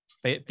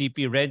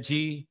 PP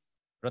Reggie,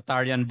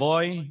 Rotarian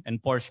Boy,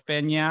 and Porsche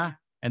Peña,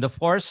 and of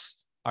course,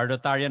 our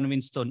Rotarian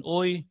Winston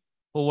Uy,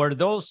 who were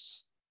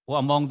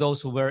among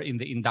those who were in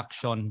the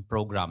induction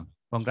program.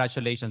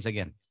 Congratulations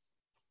again.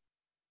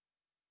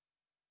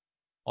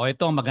 O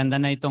ito, maganda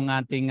na itong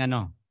ating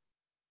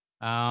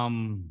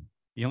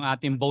yung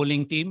ating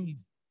bowling team.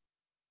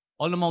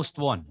 Almost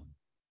won.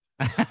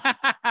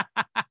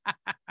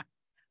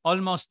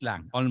 Almost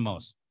lang,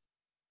 almost.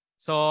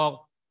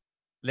 So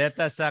let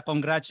us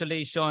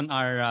congratulate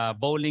our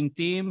bowling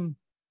team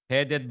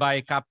headed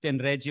by Captain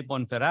Reggie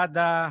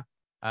Ponferrada,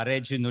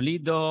 Reggie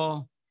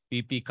Nolido,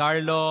 PP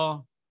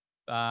Carlo,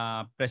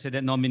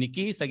 President nominee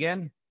Keith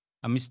again,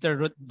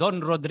 Mr.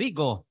 Don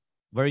Rodrigo.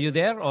 Were you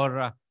there?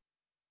 Or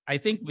I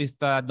think if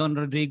Don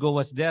Rodrigo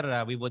was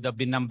there, we would have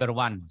been number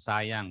 1.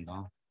 Sayang,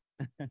 no?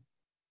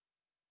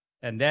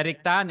 And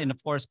Derek Tan, and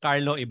of course,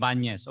 Carlo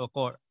Ibanez. Of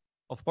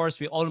course,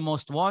 we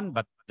almost won,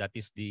 but that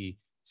is the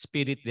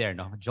spirit there,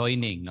 no?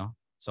 Joining, no?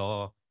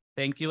 So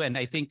thank you, and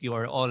I think you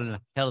are all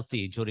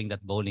healthy during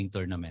that bowling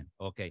tournament.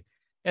 Okay.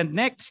 And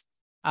next,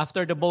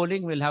 after the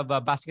bowling, we'll have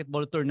a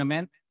basketball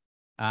tournament.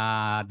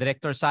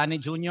 Director Sani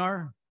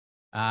Jr.,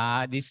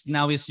 this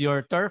now is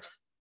your turf.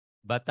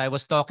 But I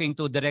was talking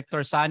to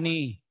Director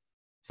Sani.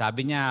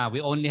 Sabi niya,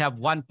 we only have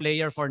 1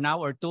 player for now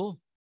or 2.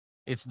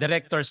 It's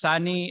Director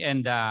Sani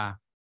and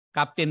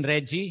Captain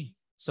Reggie.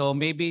 So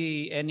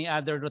maybe any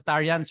other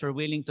Rotarians are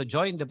willing to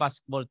join the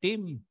basketball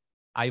team.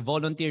 I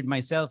volunteered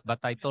myself, but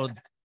I told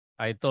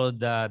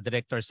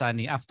Director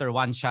Sani, after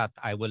 1 shot,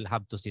 I will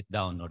have to sit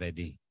down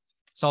already.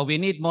 So we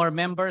need more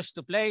members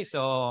to play.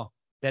 So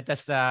let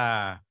us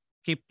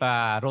keep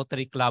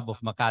Rotary Club of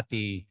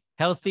Makati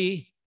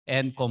healthy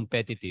and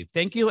competitive.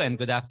 Thank you and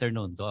good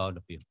afternoon to all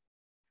of you.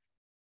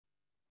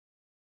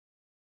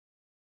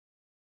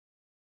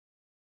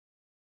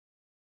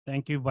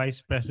 Thank you,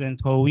 Vice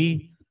President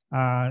Howie.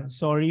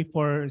 Sorry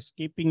for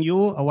skipping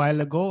you a while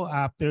ago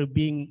after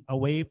being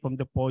away from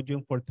the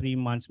podium for 3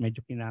 months. Medyo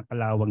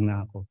kinakalawang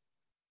na ako.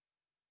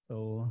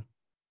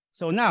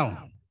 So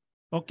now,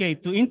 okay,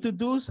 to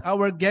introduce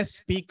our guest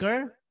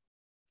speaker,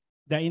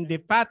 the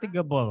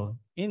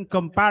indefatigable,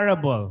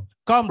 incomparable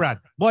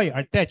comrade, Boy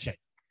Arteche.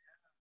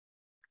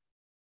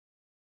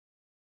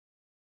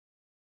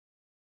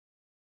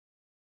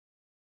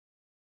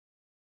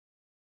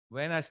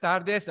 Buenas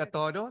tardes a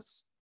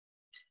todos.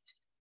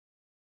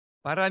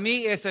 Para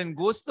mí es un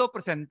gusto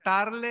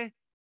presentarle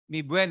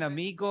mi buen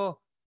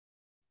amigo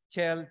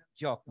Chel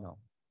Diokno.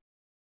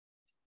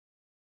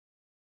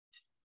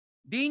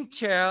 Dean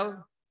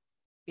Chel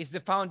is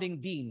the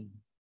founding dean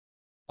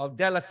of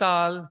De La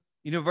Salle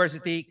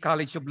University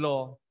College of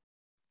Law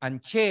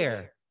and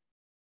chair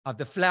of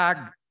the flag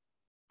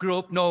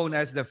group known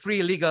as the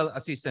Free Legal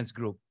Assistance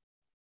Group.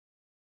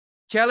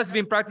 Chel has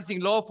been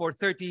practicing law for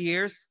 30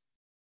 years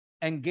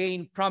and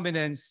gained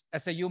prominence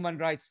as a human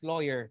rights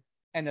lawyer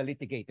and a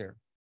litigator.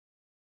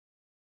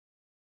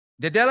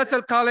 The De La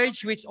Salle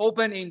College, which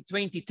opened in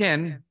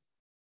 2010,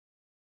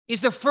 is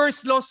the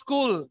first law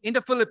school in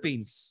the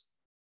Philippines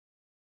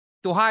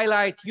to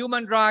highlight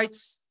human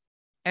rights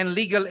and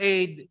legal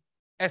aid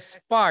as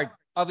part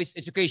of its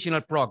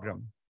educational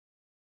program.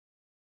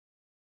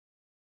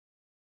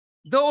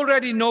 Though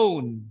already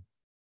known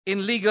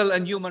in legal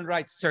and human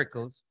rights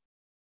circles,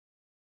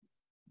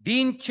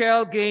 Dean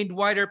Chel gained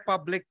wider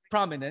public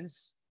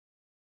prominence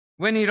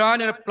when he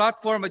ran on a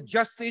platform of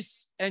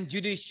justice and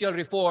judicial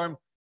reform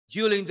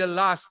during the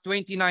last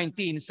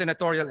 2019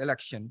 senatorial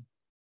election.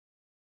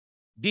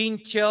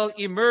 Dean Chel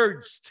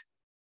emerged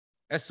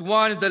as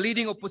one of the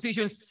leading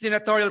opposition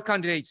senatorial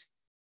candidates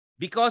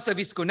because of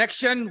his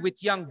connection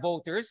with young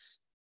voters,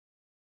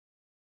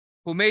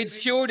 who made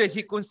sure that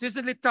he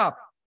consistently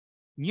topped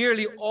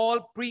nearly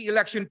all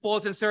pre-election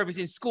polls and surveys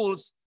in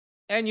schools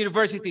and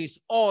universities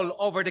all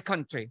over the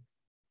country.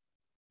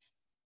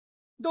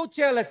 Though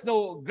Chel has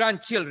no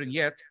grandchildren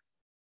yet,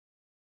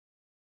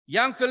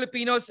 young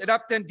Filipinos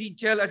adopted Dean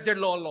Chel as their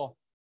lolo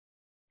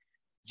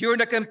during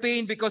the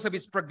campaign because of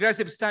his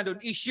progressive stand on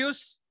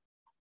issues,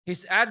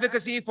 his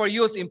advocacy for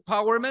youth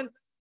empowerment,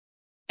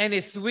 and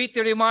his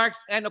witty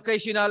remarks and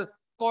occasional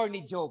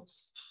corny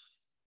jokes.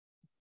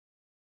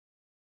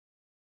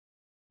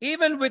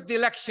 Even with the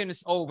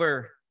elections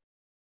over,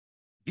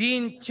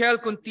 Dean Chel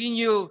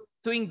continued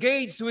to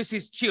engage with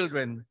his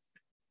children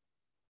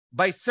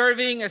by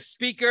serving as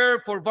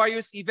speaker for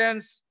various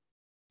events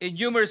in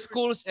numerous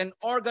schools and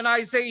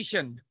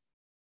organizations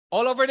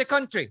all over the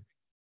country,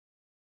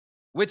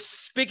 with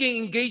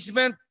speaking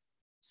engagement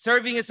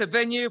serving as a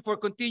venue for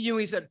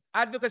continuing his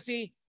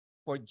advocacy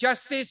for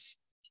justice,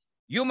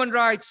 human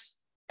rights,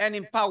 and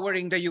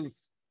empowering the youth.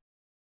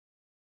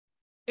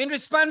 In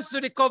response to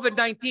the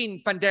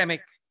COVID-19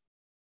 pandemic,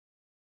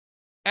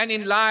 and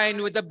in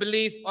line with the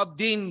belief of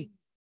Dean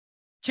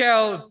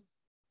Chel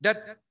that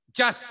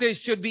justice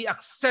should be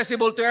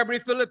accessible to every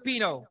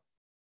Filipino,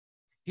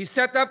 he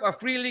set up a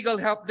free legal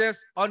help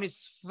desk on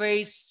his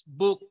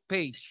Facebook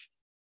page.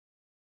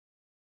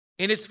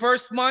 In its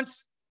first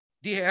months,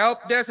 the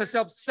help desk has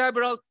helped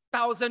several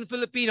thousand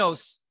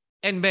Filipinos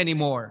and many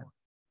more.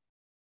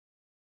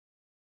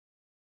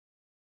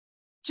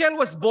 Chel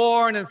was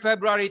born on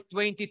February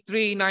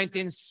 23,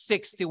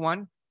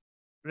 1961,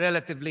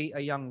 relatively a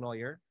young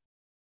lawyer,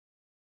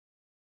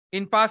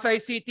 in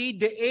Pasay City,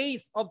 the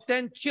 8th of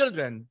 10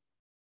 children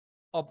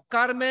of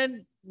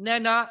Carmen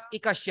Nena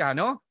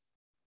Icasiano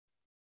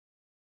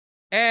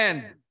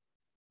and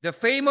the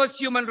famous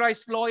human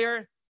rights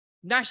lawyer,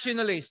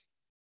 nationalist,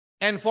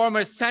 and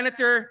former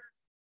Senator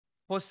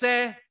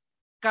Jose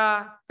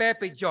K.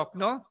 Pepe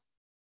Diokno,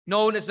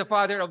 known as the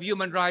father of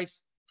human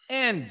rights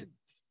and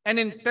an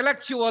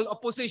intellectual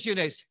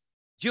oppositionist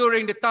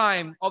during the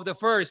time of the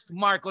first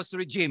Marcos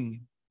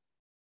regime.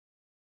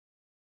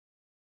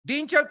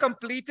 Dean Chel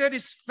completed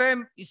his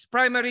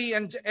primary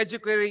and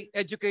secondary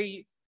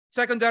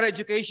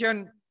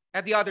education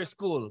at the other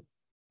school,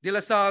 De La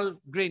Salle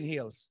Green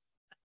Hills.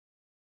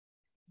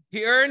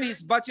 He earned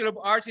his Bachelor of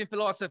Arts in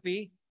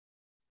Philosophy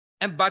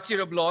and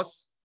Bachelor of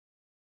Laws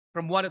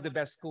from one of the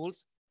best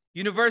schools,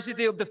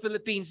 University of the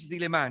Philippines,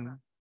 Diliman.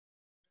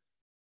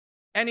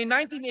 And in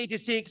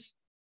 1986,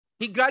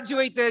 he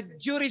graduated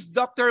Juris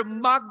Doctor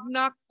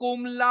magna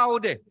cum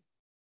laude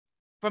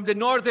from the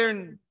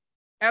Northern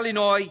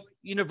Illinois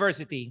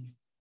University.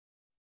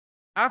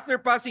 After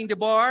passing the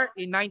bar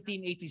in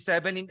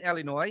 1987 in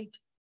Illinois,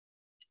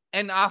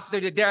 and after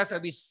the death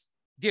of his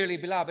dearly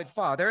beloved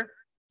father,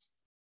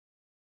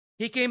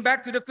 he came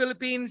back to the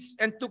Philippines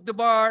and took the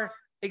bar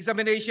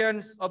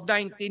examinations of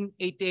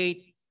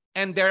 1988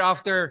 and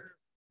thereafter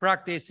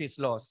practiced his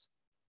laws.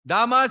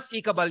 Damas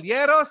y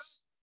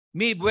caballeros,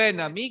 mi buen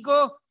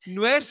amigo,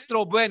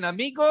 nuestro buen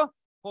amigo,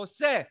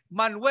 Jose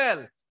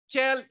Manuel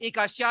Chel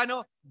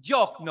Icasiano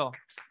Diokno.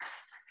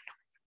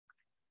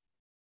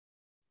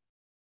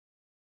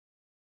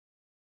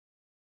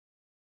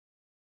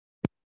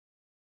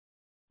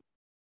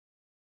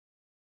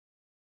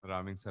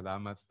 Maraming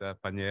salamat,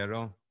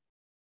 Panyero.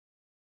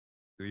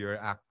 to your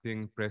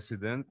acting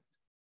president,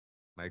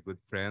 my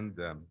good friend,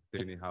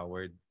 Attorney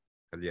Howard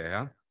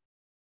Calleja,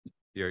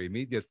 your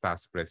immediate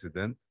past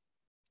president,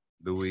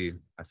 Louis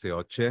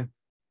Aseoche,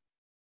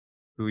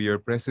 to your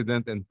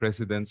president and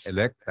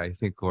president-elect, I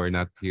think who are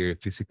not here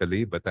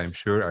physically, but I'm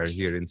sure are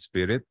here in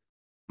spirit,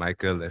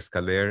 Michael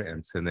Escaler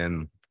and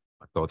Senen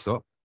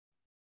Matoto,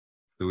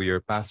 to your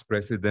past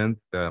president,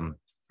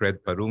 Fred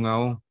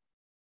Parungao,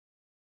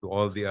 to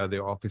all the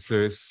other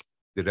officers,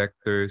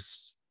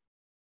 directors,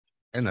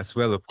 and as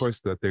well, of course,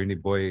 to Attorney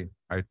Boy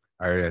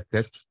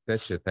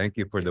Teche. Thank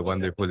you for the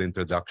wonderful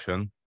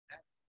introduction.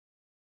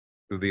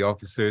 To the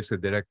officers, the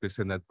directors,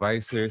 and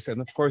advisors, and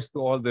of course, to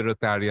all the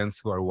Rotarians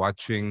who are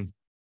watching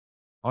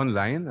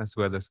online, as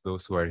well as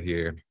those who are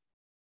here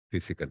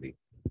physically.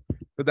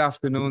 Good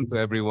afternoon to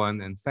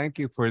everyone, and thank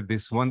you for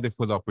this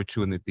wonderful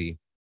opportunity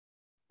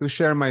to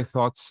share my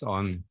thoughts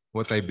on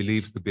what I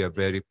believe to be a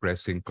very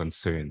pressing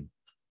concern.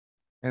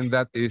 And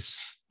that is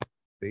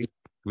the issue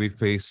we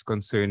face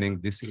concerning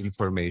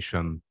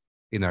disinformation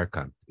in our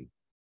country.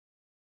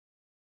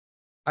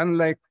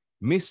 Unlike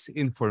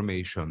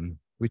misinformation,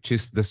 which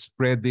is the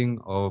spreading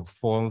of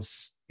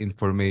false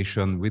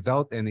information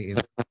without any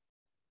intent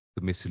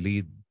to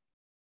mislead,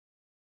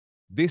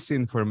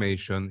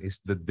 disinformation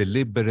is the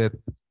deliberate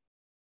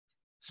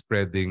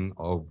spreading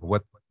of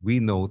what we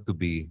know to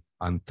be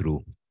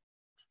untrue.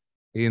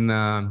 In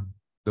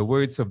the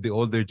words of the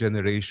older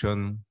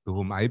generation to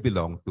whom I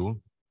belong to,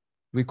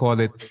 we call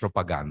it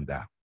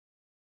propaganda.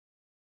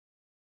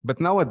 But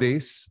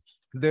nowadays,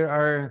 there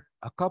are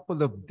a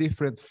couple of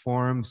different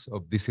forms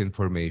of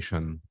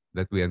disinformation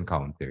that we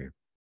encounter.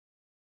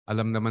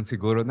 Alam naman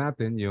siguro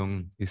natin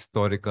yung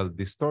historical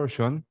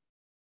distortion,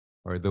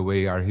 or the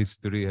way our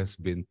history has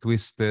been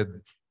twisted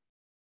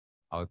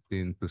out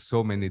into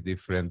so many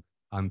different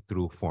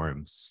untrue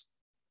forms.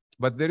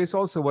 But there is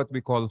also what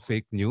we call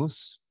fake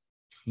news,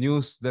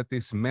 news that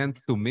is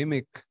meant to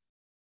mimic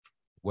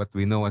what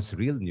we know as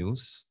real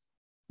news,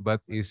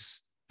 but is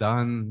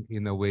done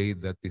in a way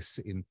that is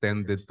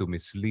intended to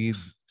mislead,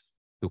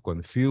 to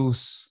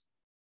confuse,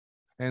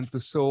 and to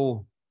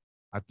sow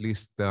at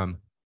least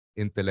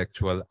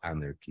intellectual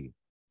anarchy.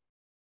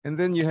 And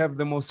then you have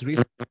the most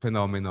recent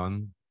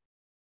phenomenon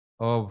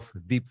of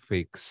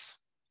deepfakes.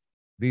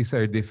 These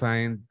are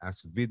defined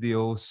as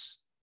videos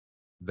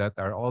that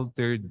are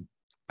altered,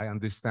 I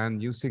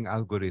understand, using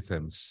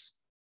algorithms,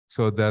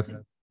 so that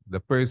the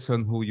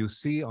person who you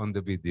see on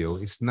the video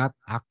is not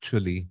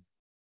actually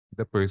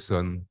the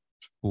person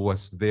who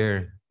was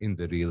there in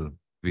the real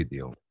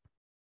video.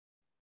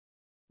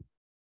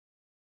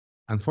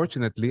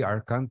 Unfortunately,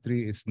 our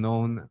country is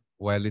known,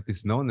 while it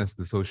is known as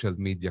the social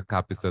media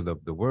capital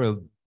of the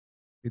world,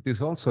 it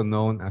is also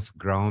known as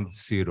ground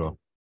zero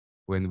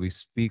when we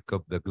speak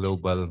of the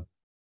global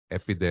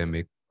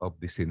epidemic of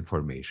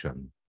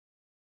disinformation.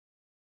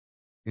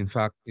 In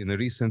fact, in a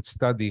recent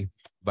study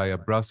by a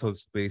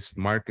Brussels-based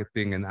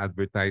marketing and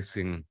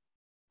advertising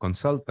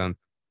consultant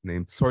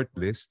named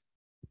Sortlist,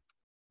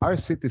 our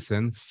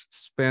citizens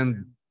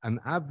spend an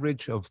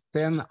average of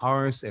 10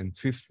 hours and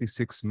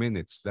 56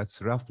 minutes.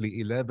 That's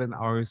roughly 11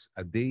 hours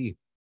a day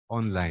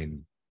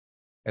online.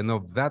 And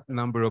of that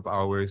number of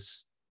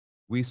hours,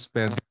 we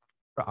spend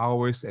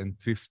hours and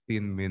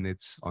 15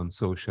 minutes on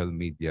social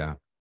media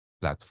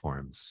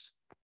platforms.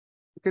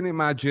 You can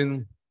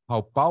imagine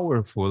how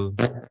powerful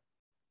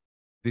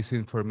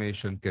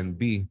disinformation can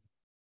be,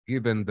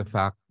 given the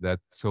fact that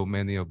so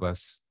many of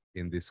us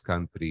in this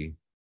country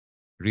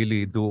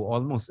really do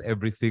almost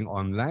everything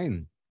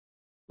online.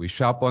 We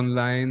shop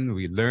online,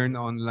 we learn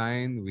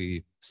online,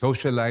 we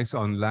socialize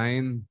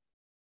online.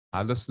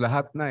 Halos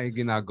lahat na ay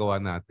ginagawa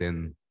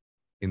natin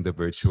in the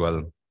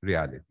virtual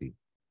reality.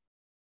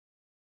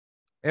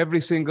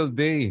 Every single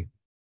day,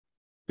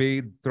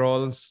 paid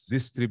trolls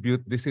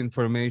distribute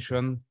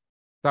disinformation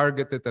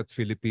targeted at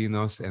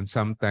Filipinos and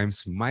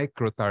sometimes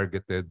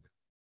micro-targeted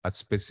at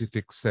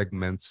specific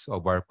segments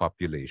of our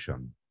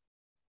population.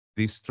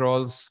 These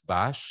trolls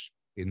bash,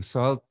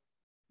 insult,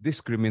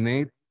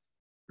 discriminate,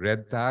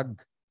 red tag,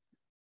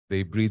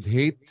 they breed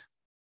hate,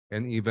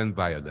 and even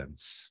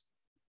violence.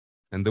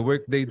 And the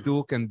work they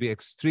do can be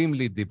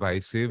extremely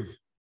divisive,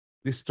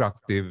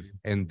 destructive,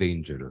 and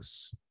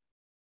dangerous.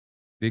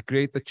 They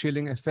create a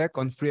chilling effect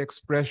on free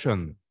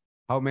expression.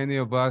 How many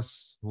of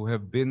us who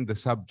have been the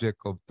subject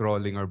of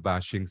trolling or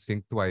bashing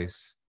think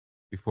twice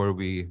before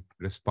we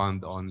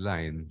respond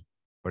online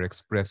or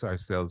express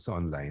ourselves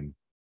online?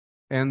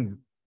 And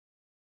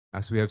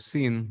as we have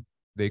seen,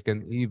 they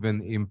can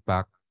even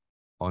impact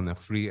on a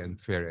free and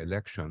fair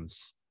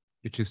elections,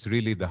 which is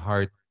really the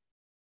heart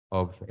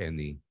of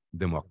any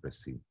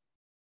democracy.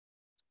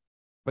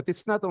 But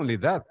it's not only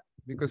that,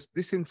 because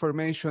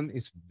disinformation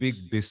is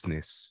big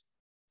business.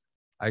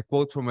 I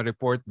quote from a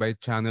report by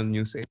Channel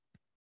News 8.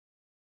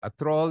 A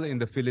troll in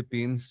the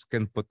Philippines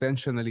can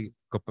potentially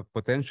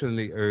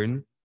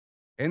earn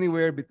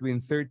anywhere between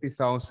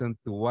 30,000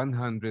 to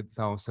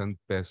 100,000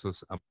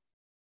 pesos a month.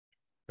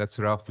 That's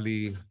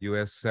roughly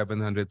US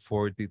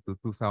 $740 to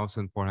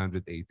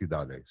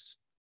 $2,480,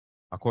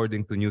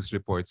 according to news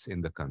reports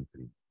in the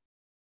country.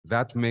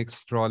 That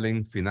makes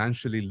trawling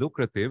financially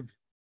lucrative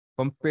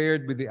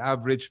compared with the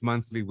average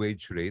monthly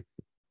wage rate,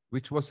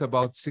 which was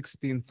about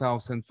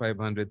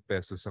 16,500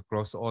 pesos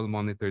across all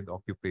monitored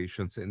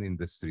occupations and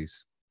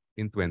industries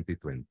in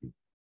 2020.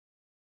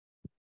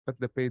 But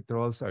the paid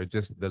trawls are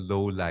just the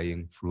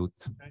low-lying fruit.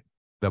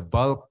 The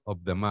bulk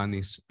of the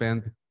money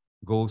spent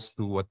goes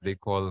to what they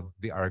call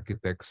the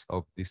architects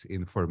of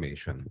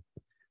disinformation.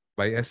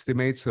 By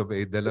estimates of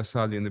a De La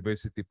Salle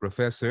University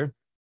professor,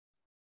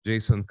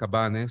 Jason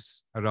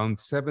Cabanes, around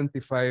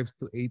 75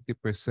 to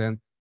 80%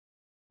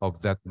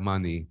 of that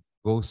money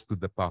goes to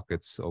the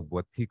pockets of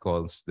what he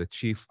calls the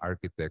chief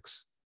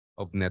architects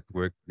of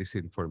network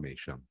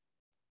disinformation.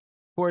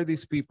 Who are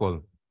these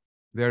people?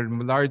 They're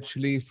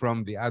largely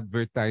from the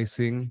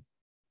advertising,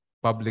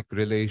 public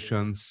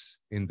relations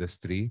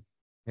industry,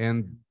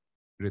 and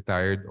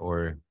retired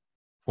or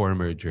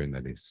former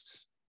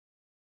journalists.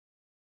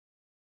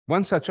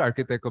 One such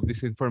architect of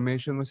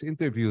disinformation was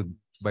interviewed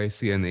by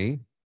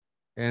CNA,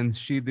 and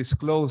she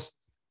disclosed,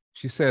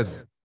 she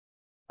said,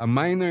 a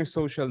minor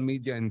social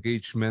media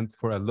engagement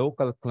for a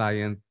local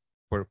client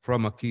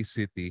from a key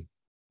city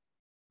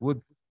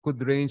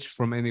could range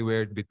from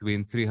anywhere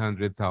between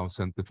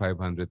 300,000 to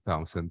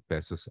 500,000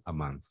 pesos a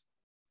month.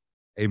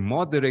 A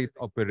moderate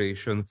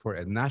operation for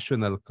a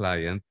national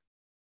client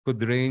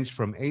could range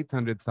from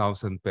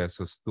 800,000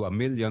 pesos to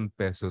 1,000,000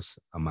 pesos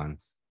a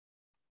month.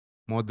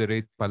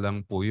 Moderate pa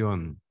lang po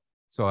yun.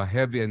 So a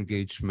heavy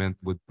engagement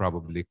would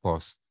probably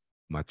cost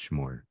much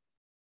more.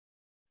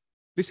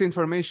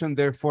 Disinformation,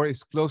 therefore,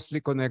 is closely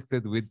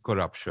connected with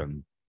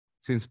corruption.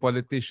 Since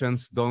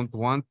politicians don't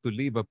want to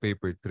leave a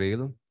paper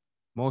trail,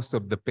 most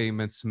of the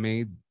payments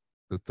made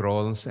to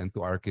trolls and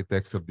to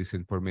architects of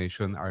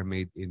disinformation are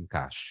made in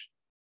cash.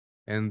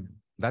 And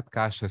that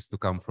cash has to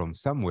come from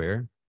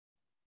somewhere,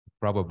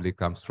 probably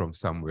comes from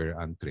somewhere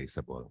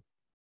untraceable.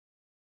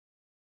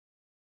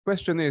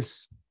 Question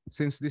is,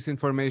 since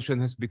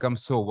disinformation has become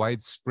so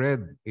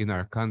widespread in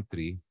our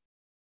country,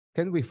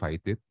 can we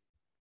fight it?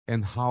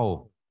 And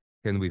how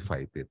can we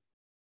fight it?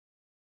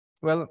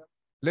 Well,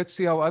 let's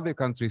see how other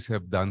countries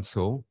have done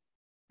so,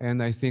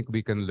 and I think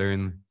we can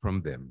learn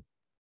from them.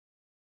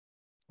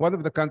 One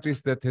of the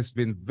countries that has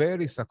been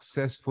very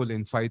successful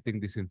in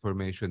fighting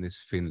disinformation is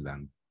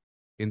Finland.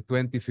 In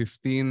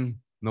 2015,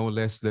 no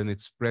less than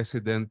its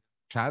president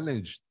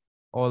challenged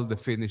all the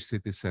Finnish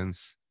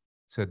citizens,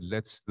 said,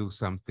 let's do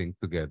something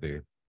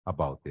together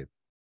about it.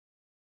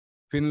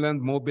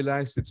 Finland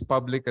mobilized its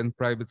public and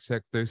private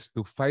sectors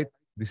to fight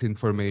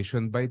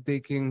disinformation by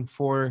taking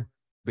 4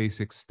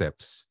 basic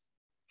steps.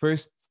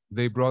 First,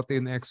 they brought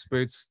in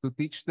experts to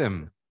teach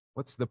them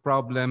what's the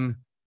problem,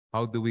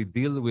 how do we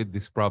deal with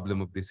this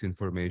problem of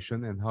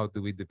disinformation, and how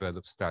do we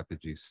develop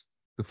strategies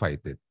to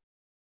fight it.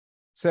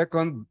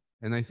 Second,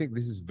 and I think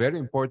this is very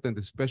important,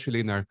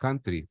 especially in our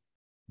country,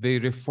 they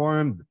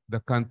reformed the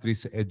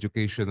country's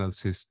educational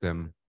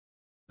system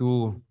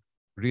to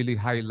really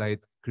highlight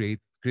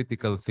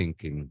critical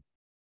thinking,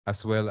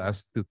 as well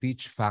as to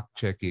teach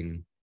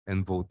fact-checking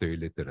and voter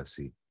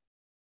literacy.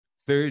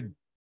 Third,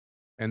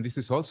 and this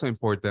is also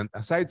important,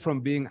 aside from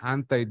being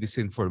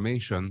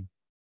anti-disinformation,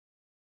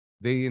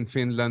 they in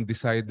Finland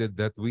decided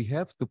that we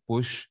have to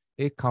push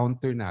a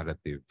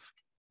counter-narrative.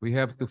 We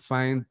have to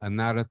find a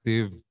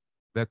narrative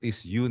that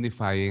is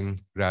unifying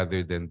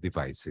rather than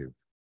divisive.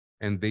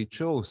 And they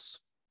chose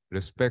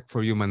respect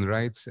for human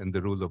rights and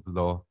the rule of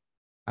law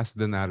as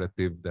the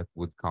narrative that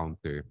would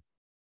counter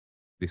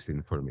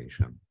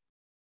disinformation.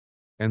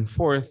 And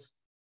fourth,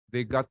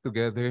 they got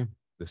together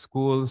the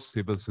schools,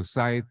 civil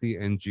society,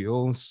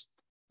 NGOs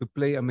to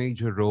play a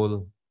major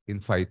role in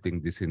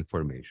fighting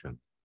disinformation.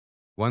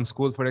 One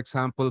school, for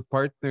example,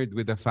 partnered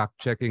with a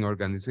fact-checking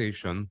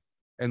organization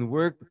and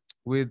worked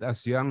with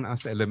as young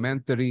as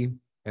elementary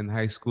and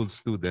high school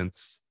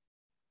students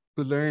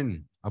to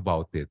learn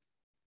about it.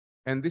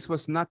 And this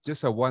was not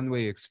just a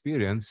one-way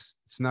experience.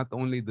 It's not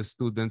only the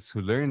students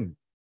who learned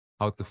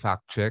how to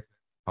fact-check,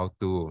 how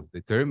to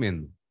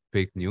determine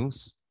fake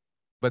news,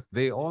 but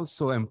they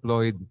also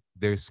employed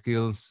their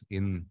skills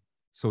in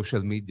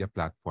social media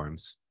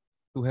platforms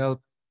to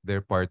help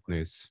their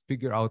partners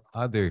figure out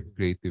other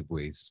creative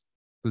ways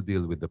to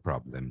deal with the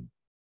problem.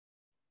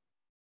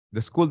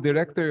 The school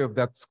director of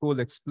that school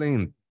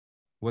explained,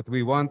 what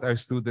we want our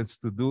students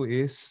to do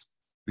is,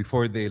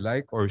 before they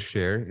like or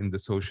share in the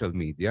social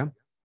media,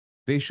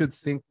 they should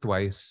think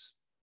twice.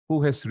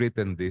 Who has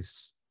written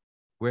this?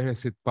 Where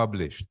has it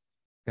published?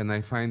 Can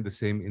I find the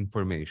same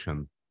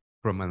information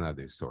from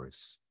another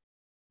source?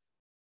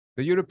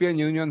 The European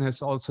Union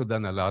has also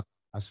done a lot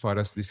as far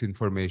as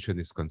disinformation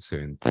is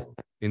concerned.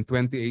 In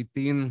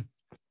 2018,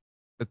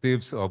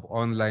 representatives of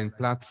online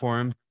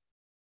platform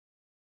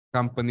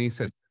companies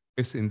and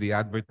in the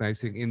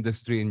advertising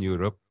industry in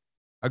Europe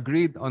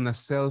agreed on a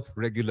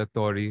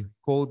self-regulatory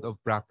code of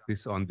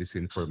practice on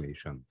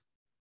disinformation.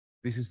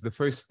 This is the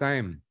first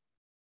time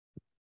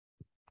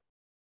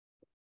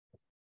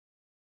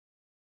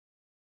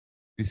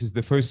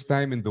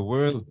in the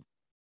world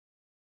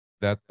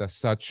that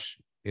such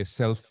a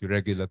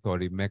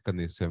self-regulatory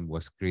mechanism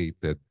was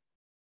created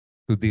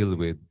to deal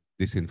with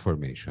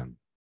disinformation.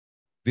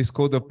 This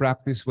code of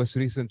practice was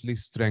recently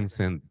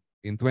strengthened.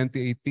 In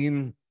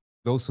 2018,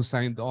 those who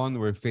signed on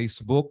were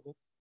Facebook,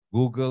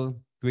 Google,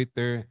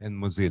 Twitter, and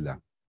Mozilla.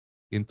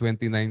 In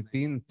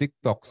 2019,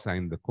 TikTok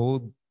signed the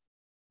code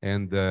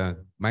and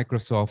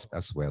Microsoft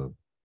as well.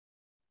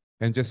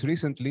 And just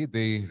recently,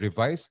 they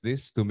revised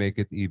this to make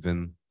it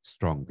even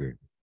stronger.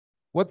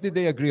 What did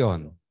they agree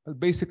on? Well,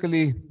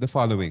 basically, the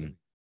following: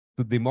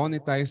 to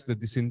demonetize the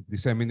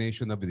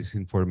dissemination of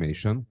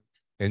disinformation,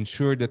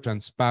 ensure the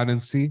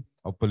transparency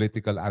of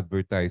political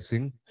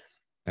advertising,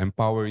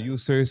 empower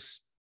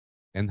users,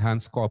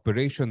 enhance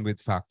cooperation with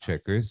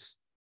fact-checkers,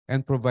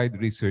 and provide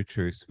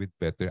researchers with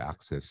better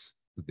access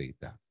to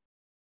data.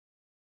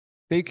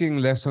 Taking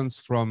lessons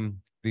from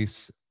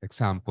these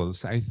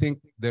examples, I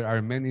think there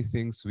are many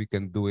things we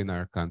can do in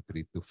our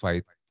country to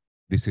fight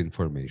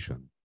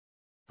disinformation.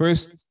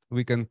 First,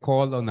 we can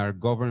call on our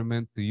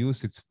government to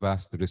use its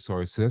vast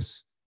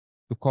resources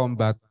to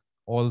combat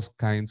all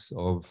kinds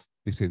of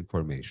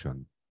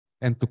disinformation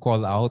and to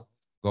call out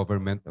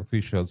government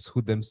officials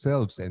who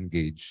themselves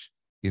engage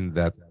in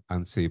that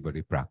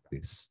unsavory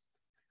practice.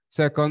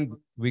 Second,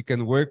 we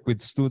can work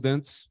with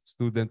students,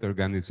 student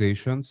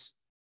organizations,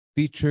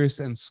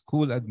 teachers, and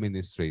school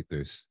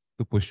administrators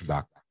to push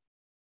back.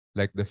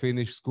 Like the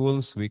Finnish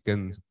schools, we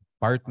can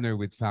partner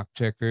with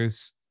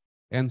fact-checkers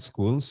and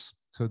schools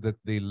so that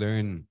they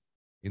learn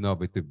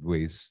innovative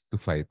ways to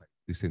fight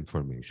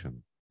disinformation.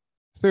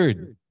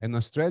 Third, and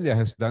Australia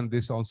has done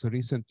this also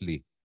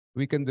recently,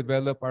 we can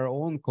develop our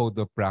own code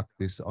of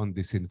practice on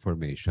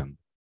disinformation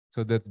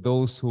so that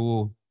those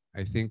who,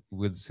 I think,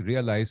 will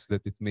realize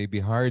that it may be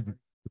hard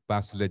to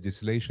pass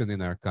legislation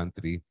in our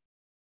country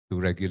to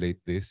regulate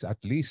this, at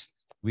least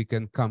we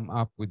can come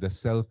up with a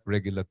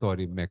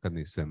self-regulatory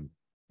mechanism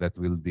that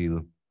will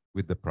deal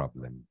with the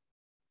problem.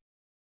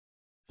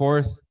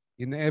 Fourth,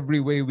 in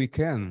every way we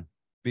can,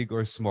 big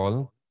or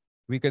small,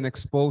 we can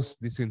expose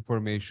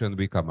disinformation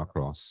we come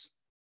across.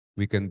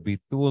 We can be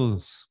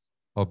tools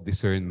of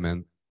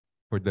discernment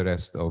for the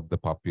rest of the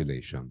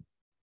population.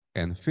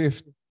 And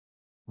fifth,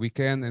 we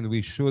can and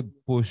we should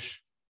push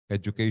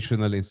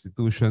educational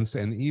institutions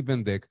and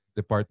even the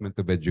Department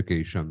of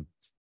Education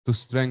to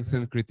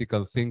strengthen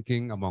critical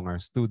thinking among our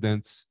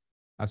students,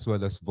 as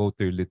well as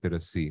voter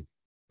literacy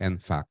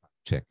and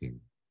fact-checking.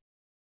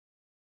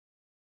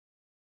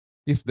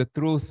 If the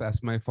truth,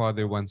 as my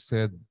father once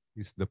said,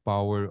 is the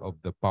power of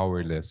the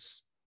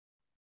powerless,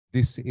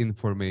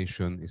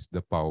 disinformation is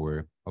the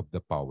power of the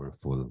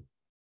powerful.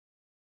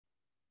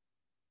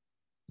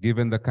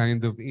 Given the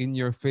kind of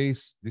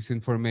in-your-face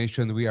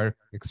disinformation we are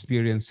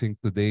experiencing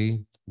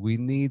today, we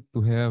need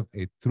to have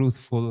a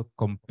truthful,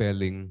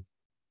 compelling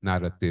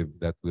narrative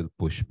that will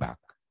push back.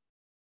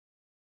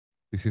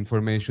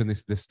 Disinformation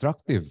is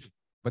destructive,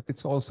 but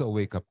it's also a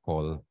wake-up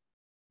call.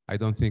 I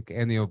don't think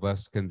any of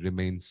us can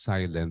remain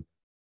silent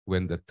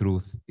when the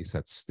truth is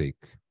at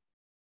stake.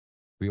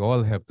 We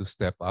all have to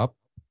step up,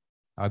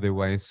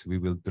 otherwise we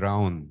will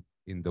drown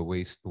in the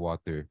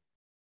wastewater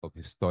of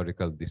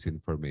historical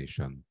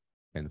disinformation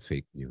and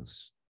fake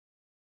news.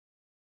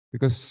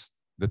 Because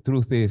the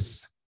truth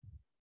is,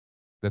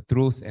 the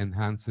truth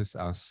enhances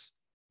us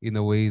in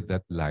a way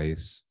that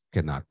lies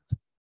cannot.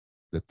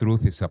 The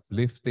truth is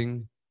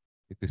uplifting,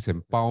 it is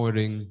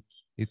empowering,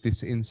 it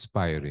is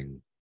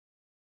inspiring.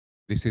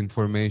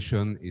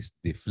 Disinformation is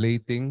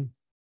deflating,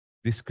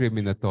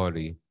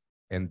 discriminatory,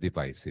 and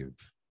divisive.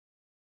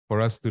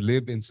 For us to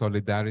live in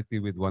solidarity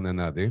with one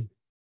another,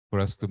 for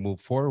us to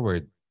move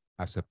forward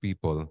as a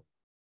people,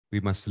 we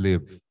must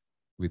live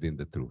within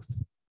the truth.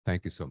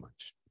 Thank you so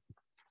much.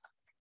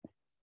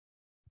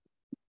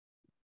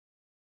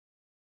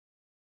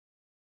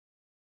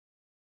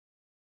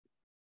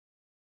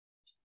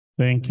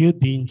 Thank you,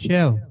 Dean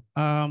Chel.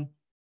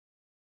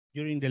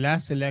 During the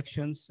last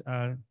elections,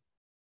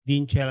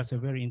 Dean Chel has a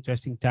very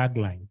interesting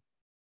tagline.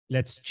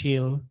 Let's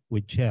chill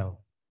with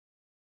Chel.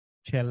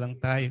 Chill lang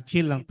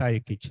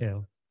tayo kay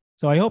Chel.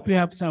 So I hope you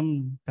have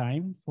some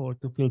time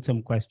to field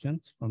some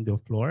questions from the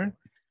floor.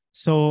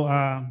 So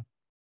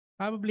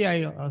probably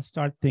I'll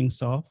start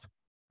things off.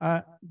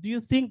 Do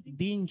you think,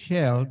 Dean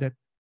Chel, that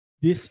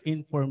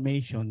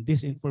disinformation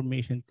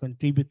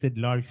contributed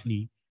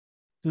largely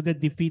to the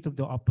defeat of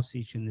the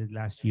opposition in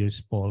last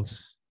year's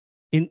polls,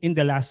 in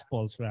the last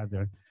polls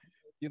rather?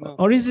 You know,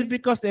 Or is it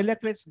because the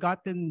electorate's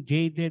gotten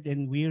jaded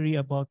and weary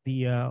about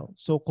the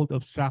so-called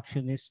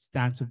obstructionist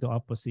stance of the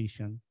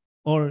opposition?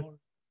 Or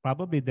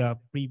probably the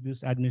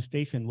previous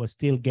administration was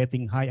still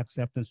getting high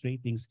acceptance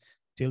ratings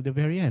till the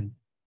very end?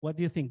 What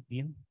do you think,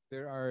 Dean?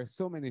 there are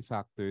so many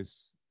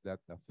factors that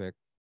affect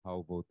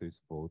how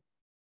voters vote,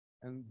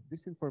 and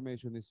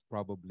disinformation is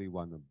probably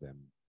one of them.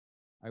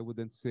 I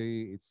wouldn't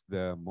say it's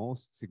the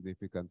most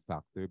significant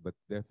factor, but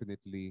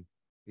definitely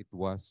it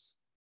was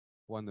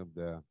one of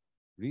the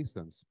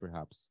reasons,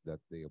 perhaps, that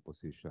the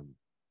opposition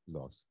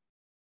lost.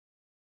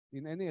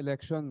 In any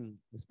election,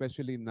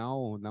 especially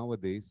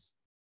nowadays,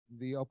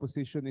 the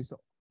opposition is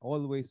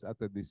always at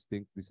a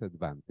distinct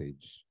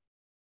disadvantage.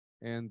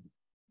 And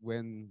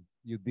when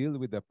you deal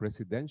with a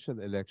presidential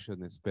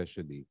election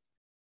especially,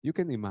 you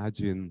can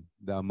imagine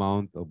the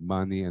amount of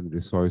money and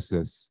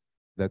resources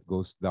that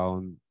goes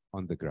down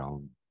on the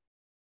ground.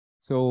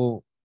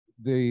 So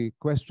the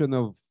question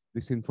of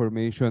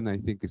disinformation, I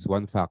think, is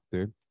one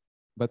factor,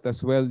 but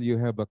as well, you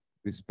have a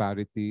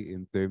disparity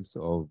in terms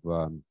of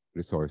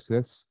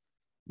resources,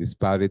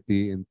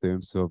 disparity in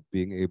terms of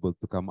being able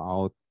to come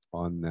out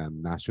on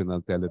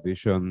national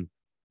television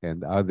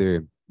and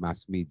other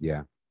mass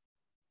media.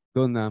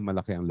 Doon na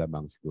malaki ang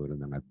lamang siguro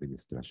ng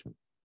administrasyon.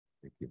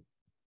 Thank you.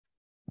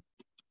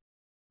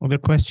 Other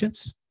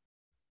questions?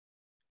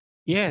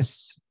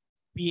 Yes,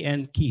 P.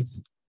 and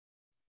Keith.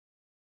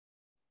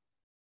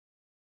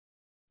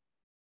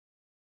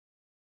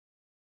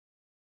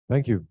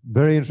 Thank you.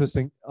 Very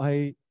interesting.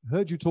 I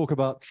heard you talk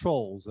about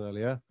trolls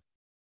earlier.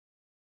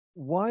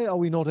 Why are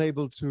we not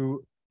able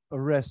to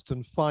arrest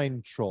and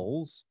find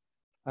trolls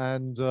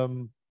and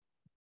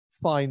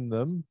fine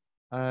them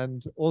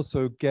and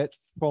also get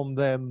from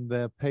them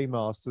their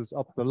paymasters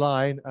up the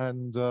line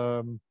and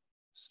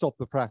stop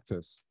the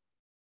practice,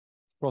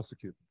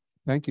 prosecute?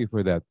 Thank you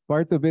for that.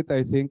 Part of it,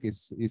 I think,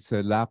 is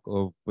a lack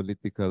of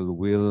political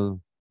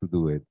will to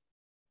do it.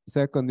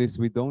 Second is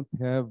we don't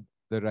have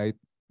the right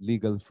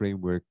legal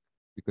framework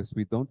because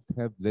we don't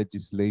have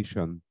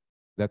legislation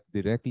that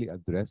directly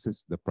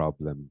addresses the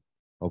problem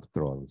of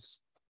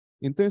trolls.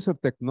 In terms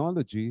of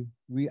technology,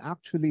 we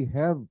actually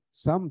have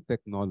some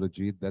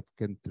technology that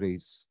can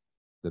trace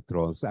the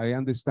trolls. I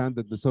understand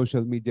that the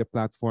social media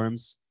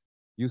platforms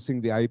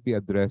using the IP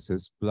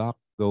addresses block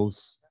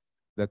those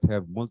that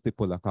have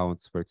multiple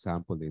accounts, for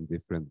example, in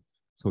different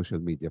social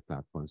media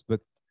platforms. But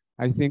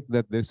I think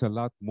that there's a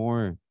lot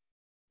more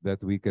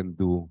that we can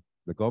do,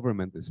 the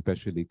government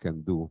especially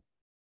can do,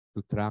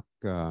 to track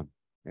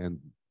and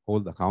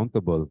hold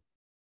accountable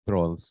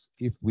trolls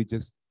if we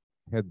just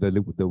had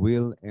the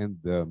will and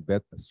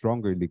a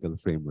stronger legal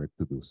framework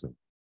to do so.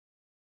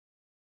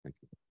 Thank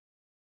you.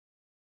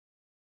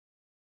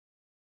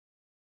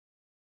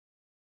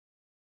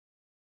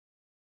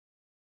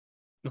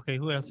 Okay,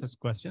 who else has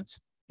questions?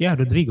 Yeah,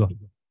 Rodrigo.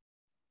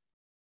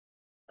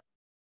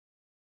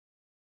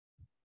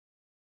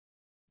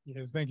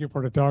 Yes, thank you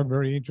for the talk.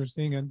 Very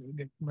interesting. And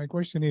my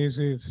question is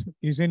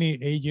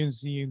any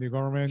agency in the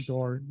government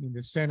or in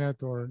the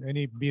Senate or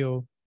any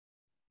bill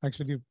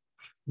actually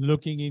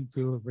looking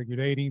into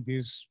regulating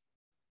this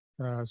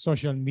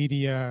social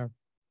media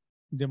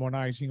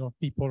demonizing of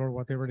people or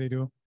whatever they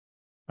do?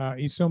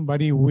 Is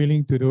somebody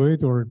willing to do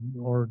it,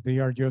 or they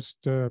are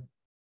just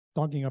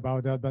talking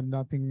about that, but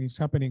nothing is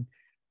happening?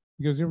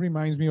 Because it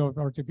reminds me of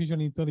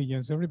artificial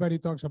intelligence. Everybody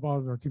talks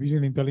about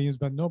artificial intelligence,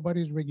 but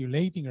nobody's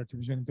regulating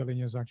artificial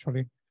intelligence,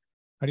 actually.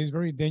 And it's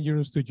very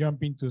dangerous to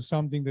jump into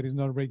something that is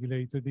not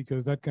regulated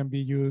because that can be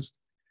used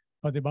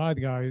by the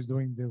bad guys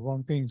doing the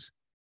wrong things.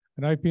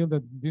 And I feel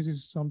that this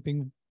is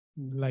something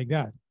like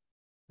that.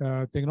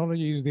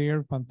 Technology is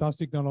there,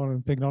 fantastic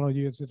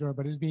technology, etc.,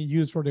 but it's being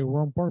used for the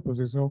wrong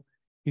purposes. So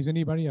is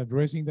anybody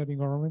addressing that in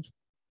government?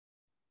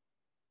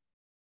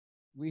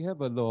 We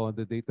have a law,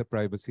 the Data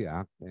Privacy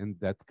Act, and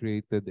that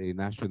created a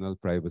National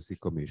Privacy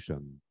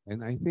Commission.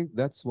 And I think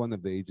that's one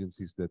of the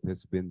agencies that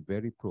has been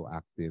very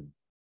proactive.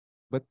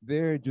 But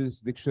their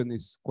jurisdiction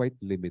is quite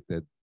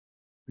limited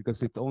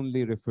because it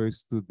only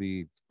refers to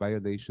the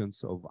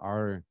violations of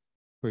our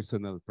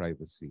personal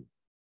privacy.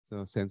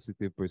 So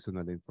sensitive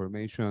personal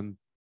information,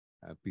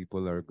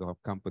 people or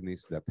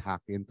companies that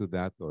hack into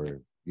that or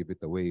give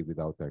it away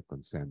without our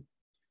consent.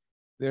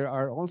 There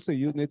are also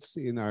units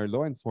in our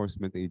law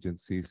enforcement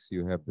agencies.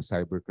 You have the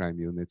cybercrime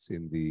units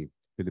in the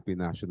Philippine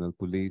National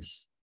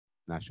Police,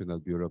 National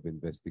Bureau of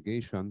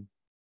Investigation.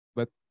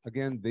 But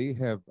again, they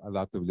have a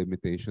lot of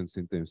limitations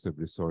in terms of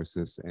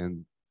resources,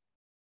 and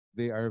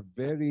they are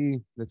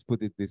very, let's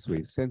put it this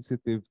way,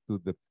 sensitive to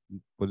the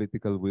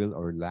political will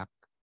or lack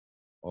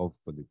of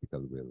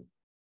political will.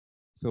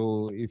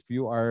 So if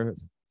you are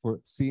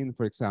seen,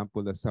 for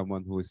example, as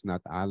someone who is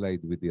not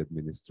allied with the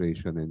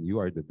administration and you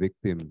are the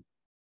victim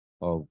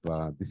of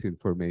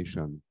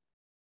disinformation,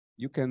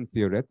 you can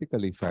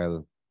theoretically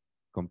file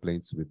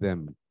complaints with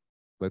them,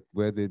 but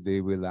whether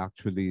they will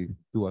actually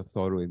do a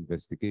thorough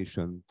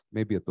investigation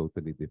may be a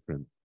totally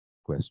different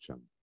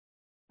question.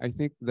 I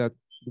think that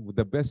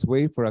the best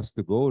way for us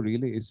to go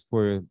really is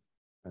for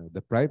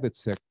the private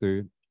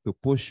sector to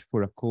push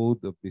for a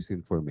code of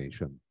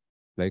disinformation,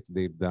 like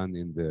they've done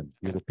in the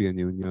European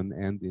Union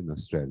and in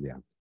Australia.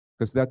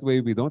 Because that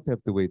way we don't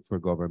have to wait for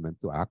government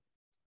to act,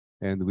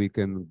 and we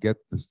can get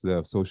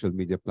the social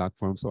media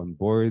platforms on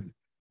board,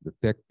 the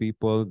tech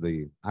people,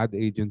 the ad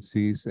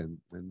agencies, and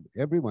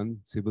everyone,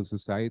 civil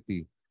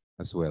society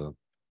as well.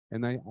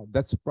 And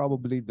that's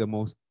probably the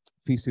most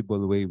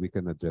feasible way we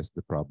can address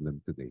the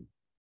problem today.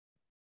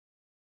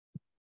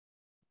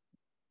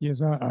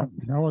 Yes, I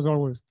was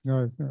always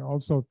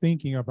also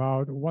thinking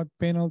about what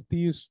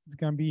penalties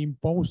can be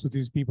imposed to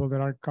these people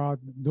that are caught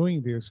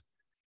doing this.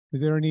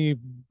 Is there any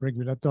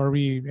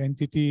regulatory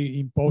entity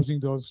imposing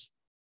those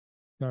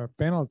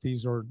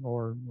penalties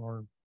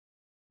or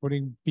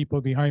putting people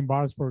behind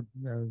bars for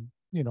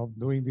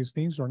doing these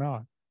things or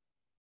not?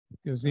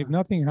 Because if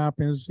nothing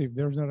happens, if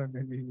there's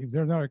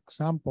not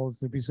examples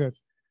to be set,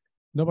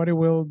 nobody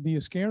will be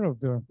scared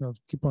of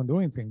keep on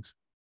doing things.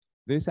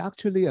 There's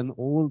actually an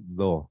old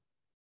law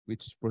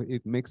which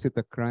it makes it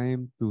a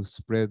crime to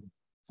spread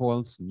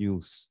false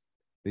news.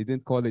 They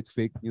didn't call it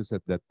fake news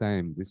at that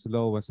time. This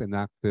law was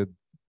enacted,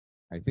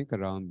 I think,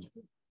 around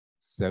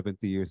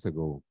 70 years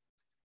ago.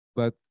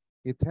 But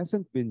it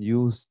hasn't been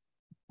used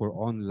for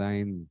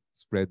online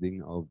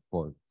spreading of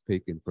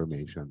fake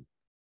information.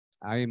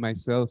 I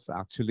myself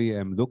actually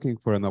am looking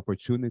for an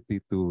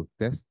opportunity to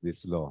test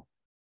this law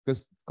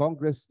because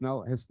Congress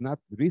now has not,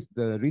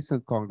 the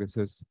recent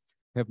Congresses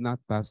have not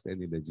passed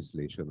any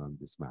legislation on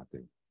this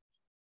matter.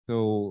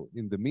 So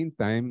in the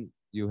meantime,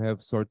 you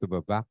have sort of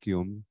a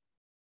vacuum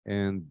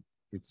and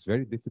it's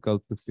very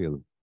difficult to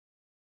fill.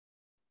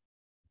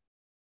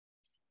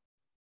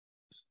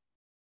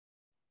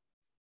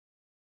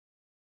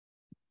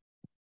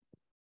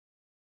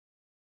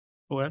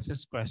 Who else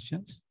has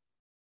questions?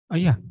 Oh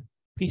yeah,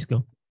 please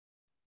go.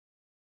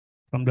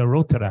 From the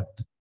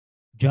Rotaract.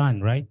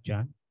 John, right,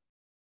 John?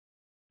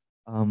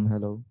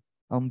 Hello.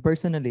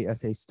 Personally,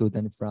 as a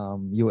student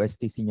from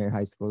UST Senior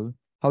High School,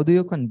 how do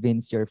you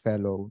convince your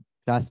fellow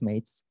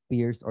classmates,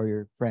 peers, or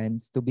your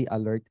friends to be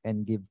alert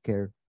and give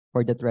care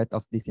for the threat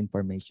of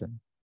disinformation?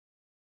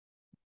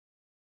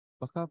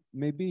 Baka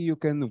maybe you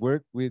can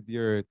work with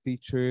your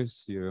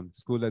teachers, your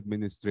school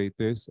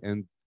administrators,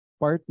 and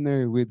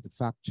partner with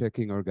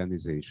fact-checking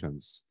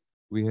organizations.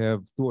 We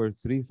have 2 or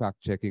 3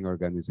 fact-checking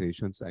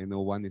organizations. I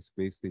know one is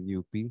based in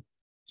UP,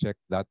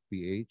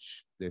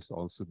 check.ph. There's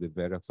also the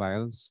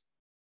Verifiles.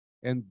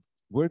 And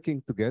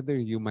working together,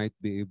 you might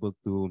be able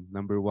to,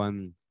 number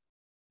one,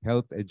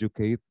 help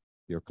educate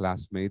your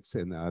classmates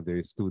and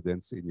other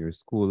students in your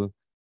school,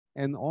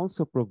 and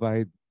also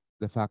provide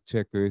the fact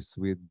checkers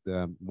with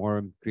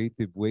more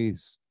creative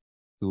ways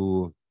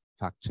to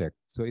fact check.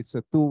 So it's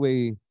a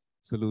two-way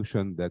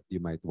solution that you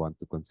might want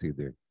to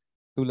consider.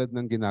 Tulad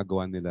ng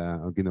ginagawa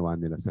nila o ginawa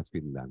nila sa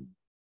Finland.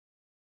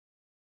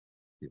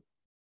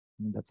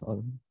 That's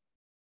all.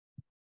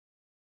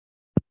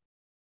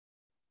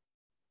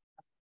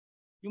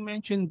 You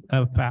mentioned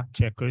fact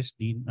checkers,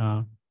 Dean.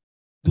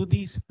 Do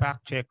these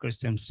fact checkers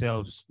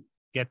themselves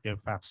get their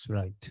facts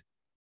right?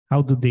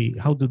 How do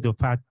the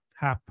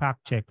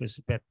fact checkers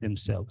vet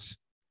themselves?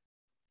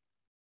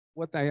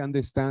 What I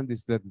understand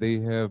is that they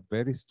have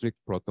very strict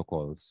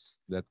protocols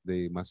that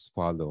they must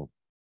follow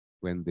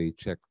when they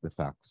check the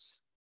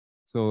facts.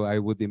 So I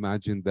would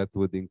imagine that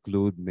would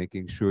include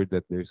making sure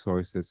that their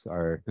sources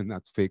are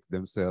not fake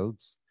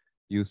themselves,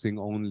 using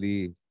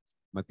only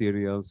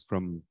materials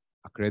from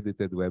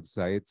accredited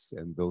websites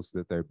and those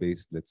that are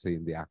based, let's say,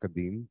 in the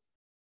academe.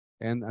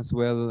 And as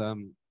well,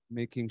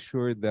 making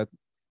sure that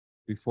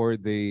before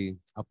they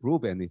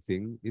approve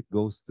anything, it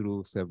goes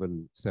through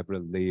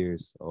several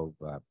layers of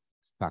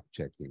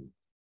fact-checking.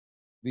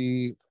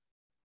 The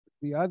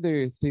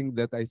other thing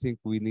that I think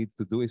we need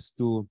to do is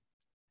to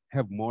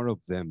have more of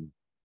them,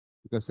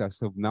 because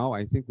as of now,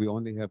 I think we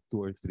only have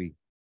 2 or 3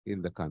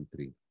 in the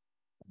country.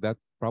 That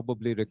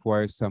probably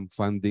requires some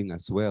funding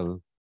as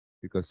well,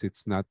 because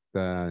it's not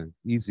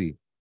easy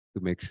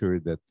to make sure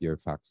that your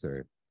facts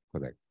are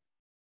correct.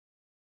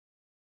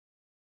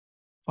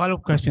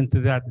 Follow-up question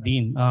to that,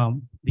 Dean.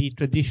 The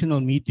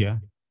traditional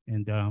media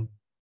and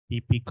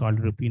PP Carl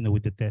Rupino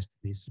would attest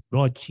to this.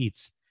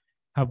 Broadsheets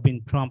have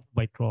been trumped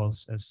by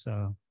trolls as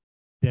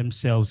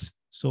themselves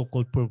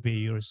so-called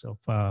purveyors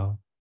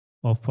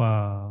of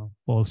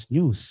false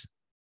news.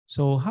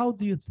 So how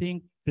do you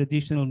think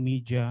traditional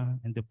media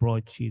and the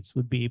broadsheets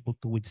would be able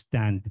to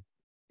withstand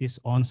this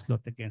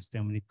onslaught against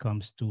them when it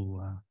comes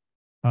to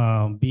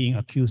being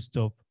accused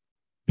of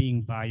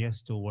being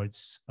biased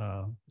towards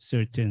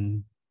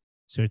certain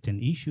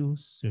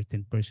issues,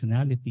 certain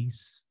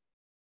personalities?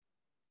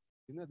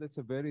 You know, that's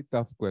a very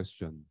tough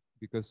question,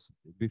 because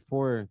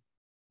before,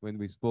 when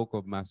we spoke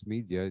of mass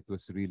media, it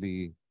was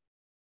really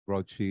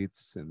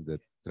broadsheets and the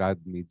trad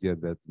media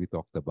that we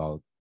talked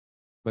about.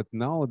 But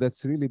now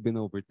that's really been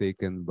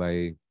overtaken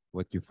by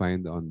what you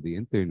find on the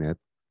internet.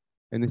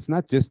 And it's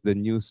not just the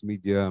news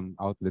media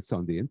outlets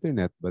on the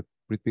internet, but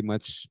pretty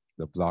much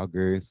the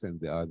bloggers and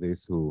the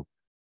others who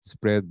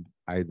spread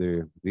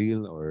either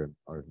real or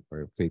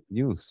fake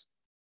news.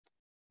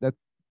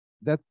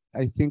 That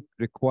I think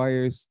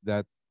requires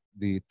that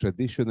the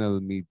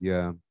traditional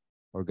media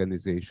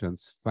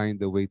organizations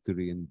find a way to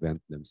reinvent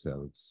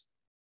themselves.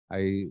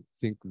 I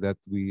think that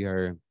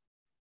the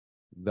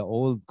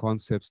old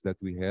concepts that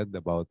we had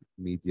about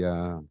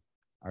media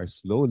are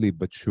slowly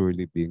but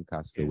surely being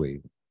cast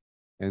away.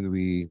 And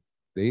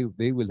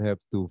they will have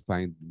to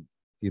find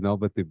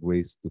innovative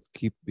ways to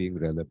keep being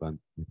relevant.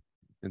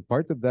 And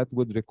part of that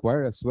would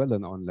require as well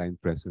an online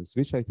presence,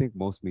 which I think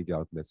most media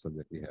outlets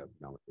already have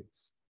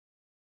nowadays.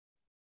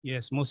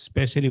 Yes, most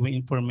especially when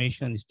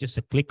information is just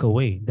a click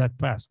away, that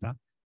fast, huh?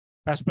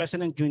 Past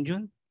President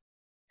Junjun?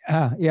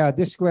 Yeah,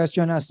 this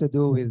question has to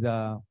do with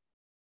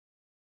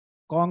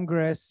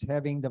Congress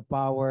having the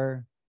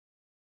power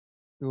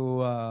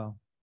to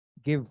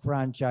give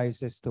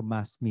franchises to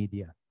mass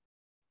media.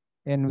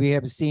 and we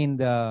have seen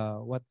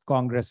what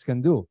Congress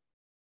can do.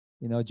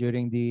 You know,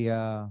 during the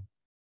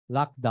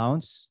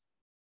lockdowns,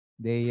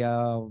 they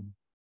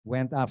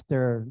went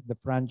after the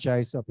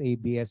franchise of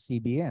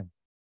ABS-CBN.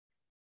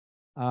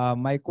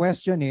 My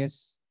question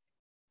is,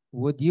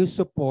 would you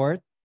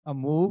support a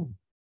move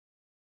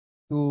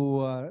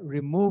to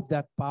remove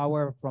that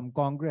power from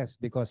Congress,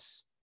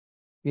 because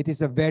it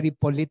is a very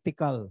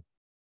political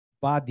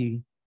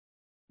body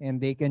and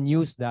they can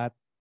use that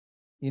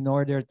in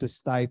order to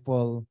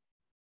stifle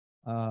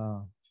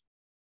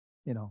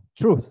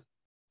truth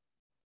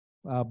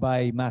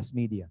by mass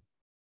media?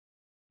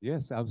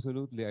 Yes,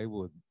 absolutely, I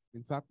would.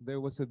 In fact, there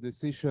was a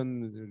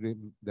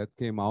decision that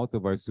came out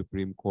of our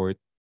Supreme Court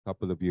a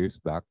couple of years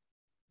back,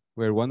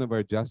 where one of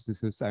our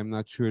justices, I'm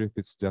not sure if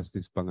it's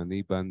Justice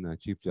Panganiban,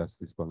 Chief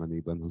Justice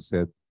Panganiban, who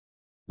said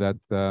that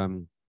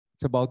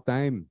it's about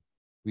time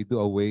we do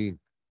away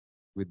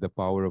with the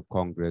power of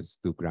Congress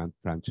to grant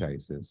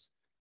franchises.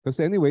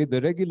 Because anyway,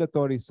 the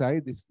regulatory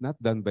side is not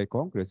done by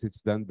Congress,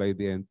 it's done by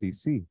the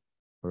NTC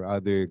or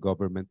other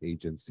government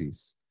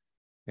agencies.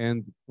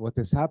 And what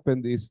has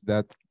happened is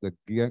that the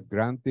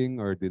granting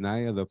or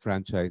denial of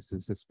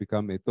franchises has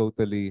become a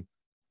totally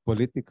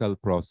political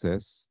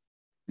process,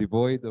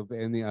 devoid of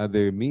any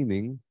other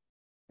meaning,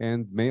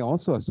 and may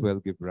also as well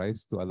give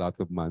rise to a lot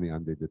of money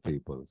under the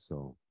table.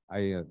 So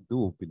I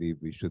do believe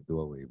we should do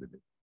away with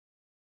it.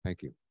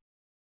 Thank you.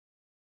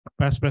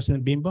 Past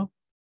President Bimbo.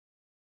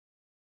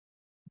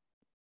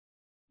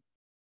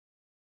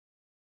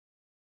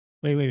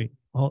 Wait.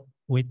 Oh,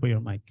 wait for your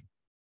mic.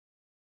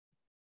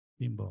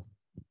 Bimbo.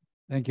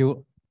 Thank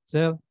you.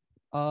 Sir,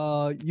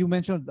 you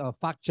mentioned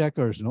fact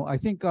checkers, no? I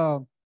think,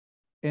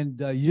 and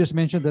you just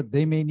mentioned that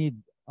they may need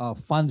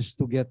funds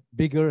to get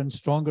bigger and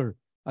stronger.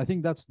 I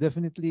think that's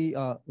definitely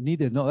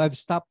needed. No, I've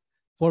stopped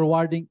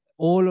forwarding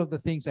all of the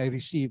things I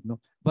received, no?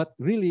 But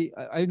really,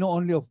 I know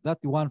only of that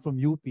one from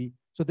UP.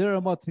 So there are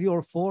about 3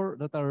 or 4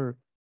 that are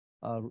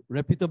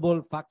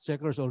reputable fact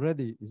checkers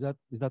already. Is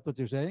that what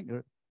you're saying?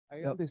 Or,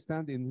 I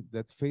understand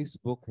that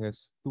Facebook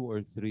has 2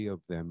 or 3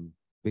 of them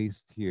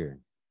based here.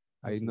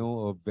 I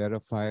know of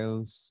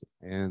Verifiles,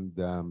 and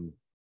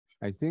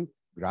I think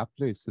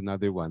Grappler is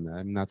another one.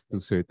 I'm not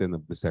too certain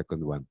of the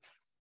second one.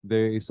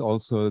 There is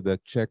also the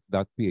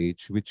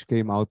check.ph, which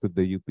came out of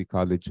the UP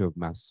College of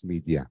Mass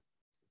Media.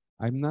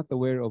 I'm not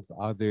aware of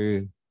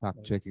other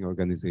fact-checking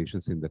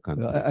organizations in the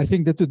country. I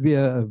think that would be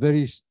a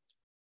very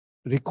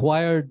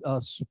required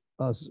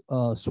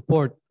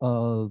support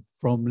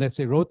from, let's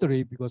say,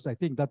 Rotary, because I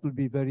think that would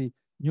be very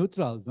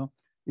neutral, no?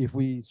 If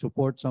we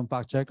support some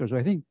fact checkers. So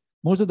I think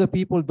most of the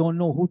people don't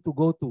know who to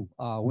go to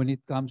when it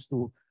comes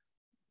to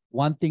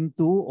wanting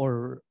to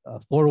or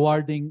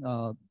forwarding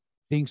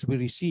things we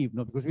receive,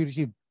 no? Because we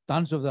receive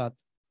tons of that.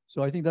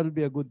 So I think that would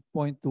be a good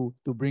point to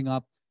bring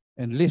up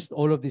and list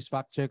all of these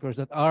fact checkers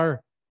that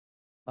are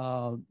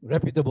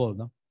reputable,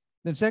 no?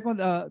 Then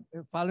second,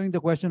 following the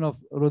question of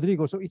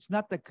Rodrigo, so it's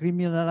not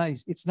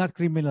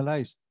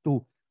criminalized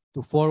to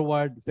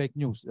forward fake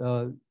news,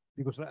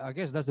 because I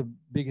guess that's the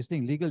biggest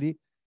thing. Legally,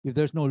 if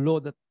there's no law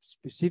that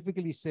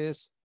specifically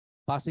says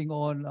passing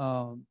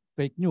on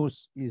fake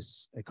news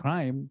is a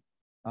crime,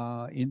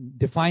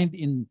 defined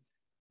in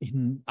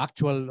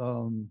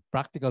actual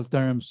practical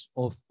terms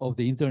of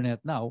the internet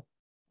now,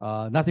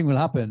 nothing will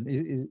happen.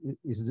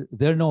 Is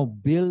there no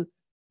bill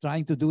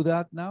trying to do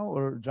that now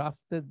or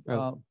drafted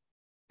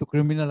to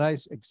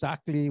criminalize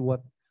exactly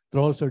what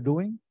trolls are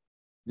doing?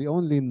 The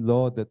only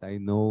law that I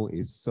know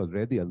is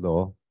already a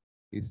law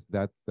is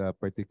that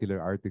particular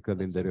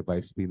article in the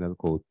revised penal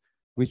code,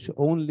 which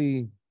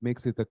only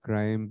makes it a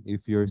crime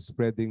if you're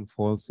spreading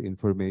false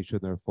information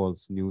or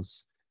false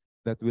news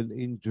that will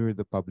injure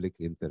the public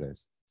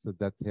interest. So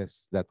that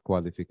has that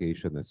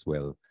qualification as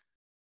well.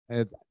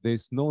 And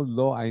there's no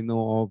law I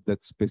know of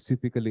that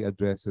specifically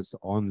addresses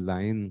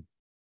online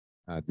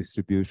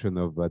distribution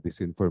of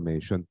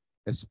disinformation,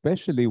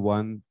 especially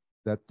one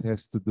that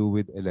has to do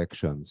with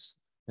elections.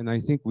 And I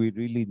think we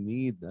really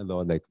need a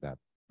law like that.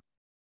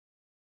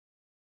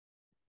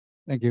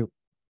 Thank you.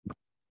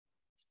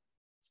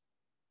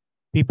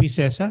 PP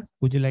Cesar,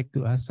 would you like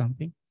to ask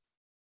something?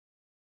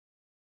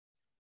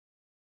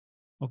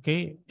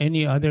 Okay,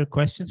 any other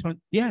questions?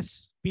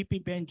 Yes,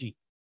 PP Benji.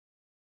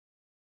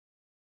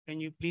 Can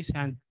you please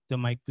hand the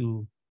mic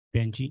to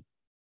Benji?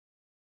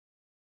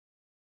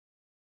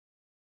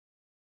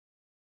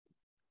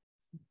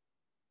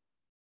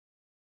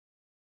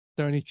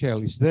 Attorney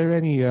Chel, is there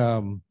any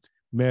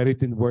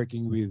merit in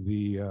working with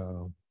the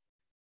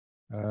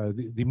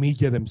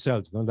media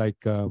themselves? No?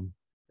 Like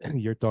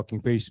you're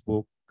talking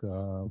Facebook,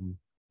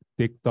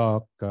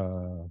 TikTok,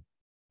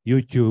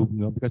 YouTube.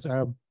 No? Because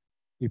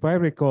if I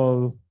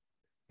recall, a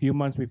few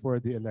months before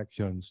the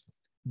elections,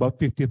 about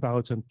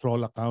 50,000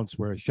 troll accounts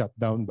were shut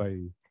down by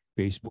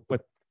Facebook.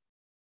 But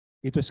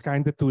it was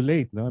kind of too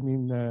late. No? I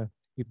mean,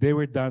 if they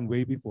were done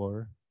way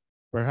before,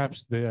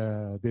 perhaps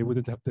they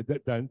wouldn't have to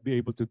be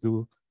able to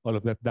do all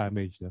of that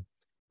damage. No?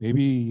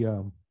 Maybe,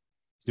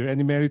 is there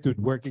any merit to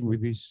working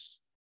with these?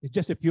 It's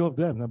just a few of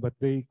them, no? But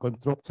they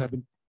control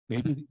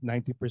maybe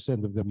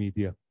 90% of the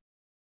media.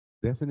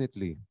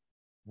 Definitely.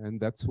 And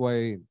that's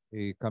why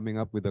coming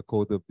up with a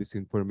code of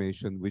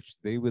disinformation, which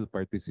they will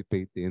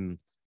participate in,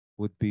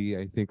 would be,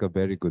 I think, a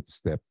very good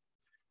step.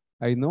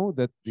 I know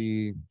that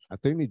the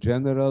Attorney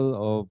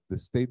General of the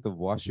state of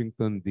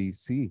Washington,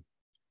 D.C.,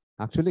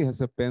 actually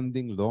has a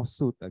pending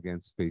lawsuit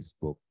against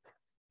Facebook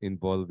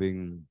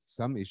involving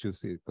some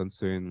issues that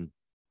concern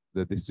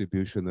the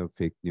distribution of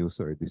fake news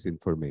or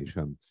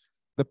disinformation.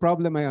 The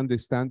problem I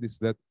understand is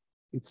that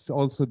it's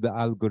also the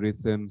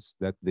algorithms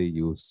that they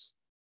use,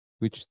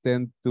 which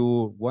tend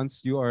to,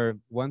 once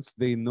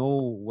they know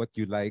what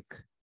you like,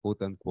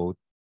 quote unquote,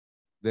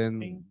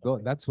 then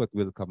that's what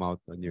will come out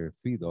on your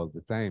feed all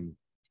the time.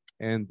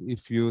 And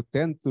if you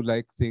tend to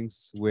like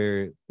things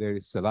where there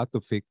is a lot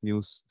of fake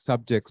news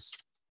subjects,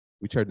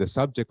 which are the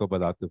subject of a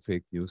lot of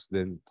fake news,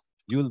 then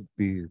you'll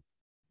be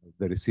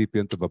the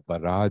recipient of a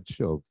barrage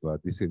of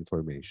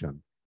disinformation.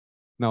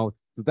 Now,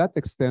 to that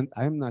extent,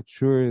 I'm not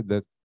sure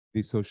that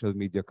the social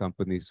media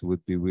companies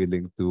would be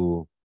willing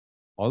to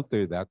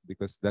alter that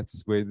because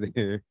that's where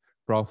their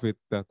profit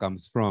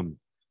comes from.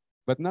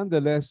 But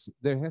nonetheless,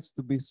 there has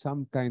to be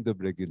some kind of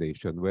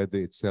regulation, whether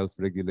it's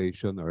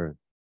self-regulation or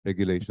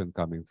regulation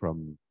coming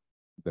from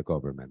the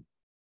government.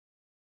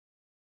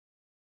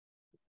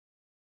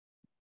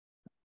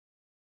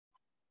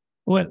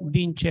 Well,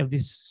 Dean Chel,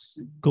 this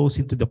goes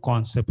into the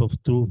concept of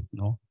truth,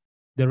 no?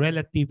 The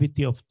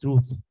relativity of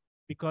truth.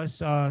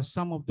 Because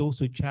some of those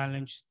who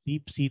challenge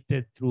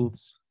deep-seated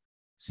truths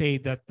say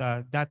that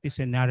that is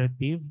a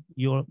narrative,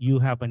 you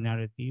have a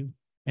narrative,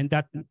 and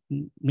that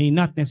may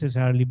not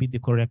necessarily be the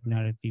correct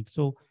narrative.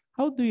 So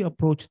how do you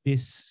approach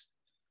this?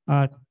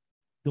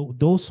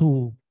 Those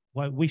who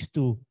wish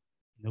to,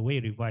 in a way,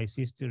 revise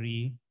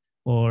history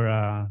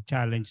or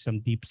challenge some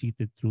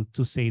deep-seated truth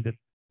to say that,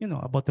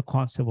 about the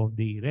concept of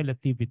the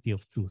relativity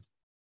of truth.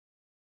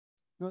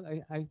 No,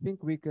 I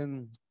think we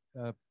can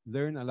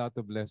learn a lot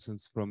of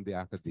lessons from the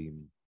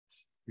academe.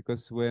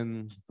 Because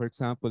when, for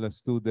example, a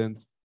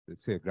student,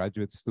 let's say a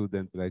graduate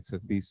student writes a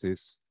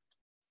thesis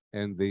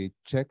and they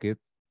check it,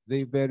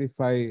 they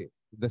verify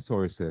the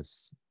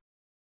sources.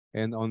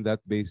 And on that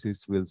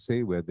basis, we'll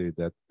say whether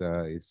that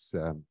is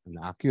an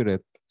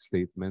accurate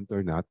statement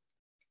or not.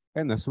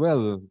 And as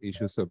well,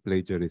 issues of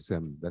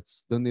plagiarism.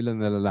 That's doon nila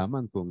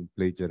nalalaman kung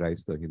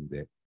plagiarized o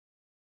hindi.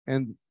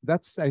 And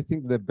that's, I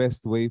think, the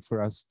best way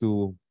for us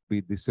to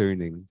be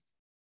discerning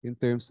in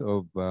terms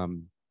of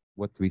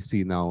what we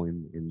see now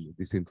in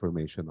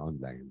disinformation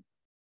online.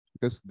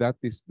 Because that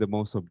is the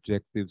most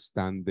objective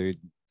standard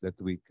that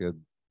we could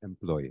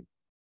employ.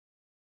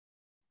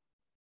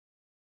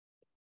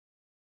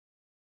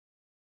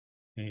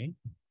 Okay.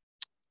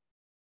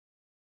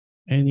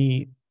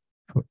 Any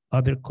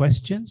other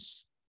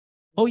questions?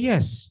 Oh,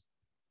 yes.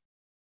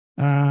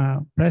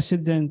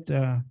 President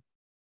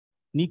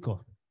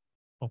Nico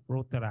of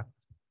Rotaract.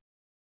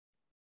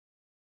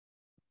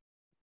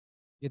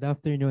 Good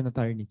afternoon,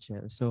 Attorney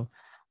Chel. So,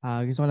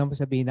 gusto ko lang po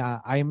sabihin na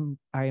I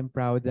am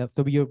proud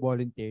to be your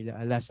volunteer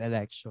last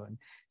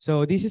election.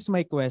 So, this is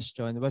my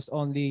question was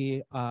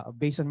only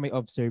based on my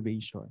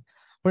observation.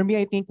 For me,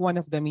 I think one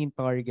of the main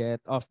target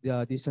of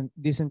the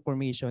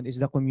disinformation is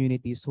the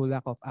communities who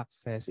lack of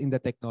access in the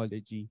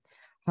technology.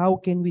 How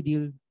can we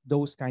deal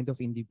those kind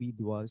of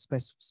individuals,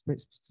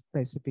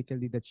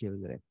 specifically the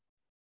children?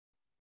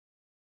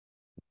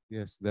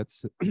 Yes,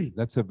 that's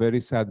that's a very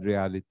sad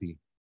reality.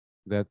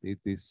 That it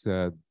is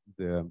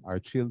our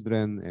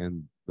children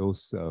and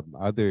those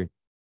other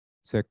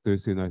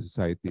sectors in our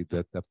society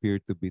that appear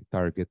to be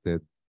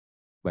targeted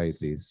by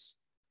this.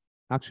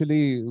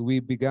 Actually, we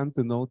began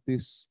to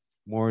notice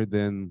more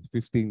than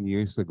 15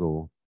 years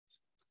ago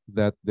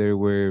that there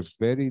were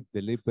very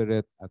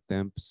deliberate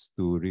attempts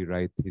to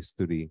rewrite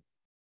history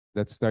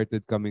that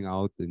started coming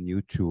out in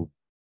YouTube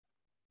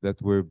that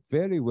were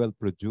very well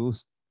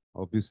produced.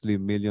 Obviously,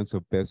 millions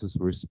of pesos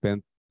were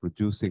spent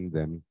producing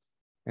them,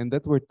 and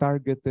that were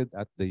targeted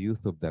at the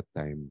youth of that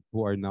time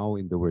who are now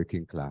in the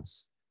working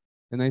class.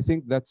 And I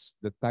think that's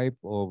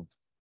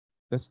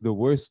the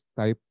worst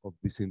type of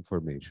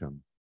disinformation.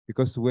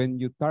 Because when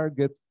you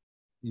target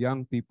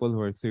young people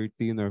who are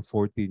 13 or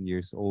 14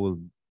 years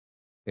old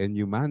and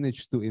you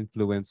manage to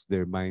influence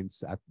their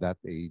minds at that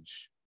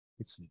age,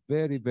 it's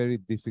very, very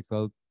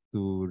difficult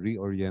to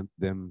reorient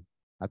them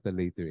at a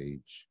later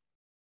age.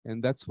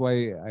 And that's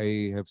why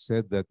I have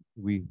said that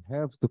we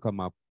have to come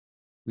up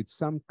with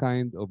some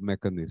kind of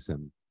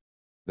mechanism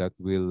that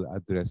will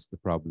address the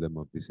problem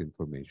of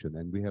disinformation,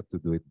 and we have to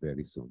do it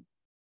very soon.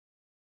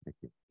 Thank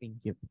you. Thank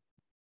you.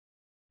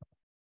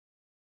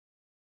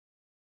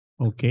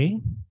 Okay.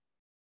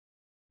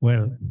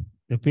 Well,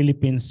 the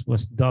Philippines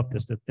was dubbed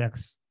as the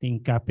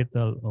texting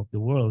capital of the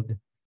world,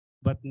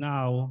 but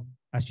now,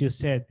 as you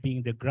said,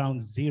 being the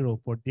ground zero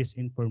for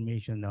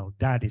disinformation now,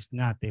 that is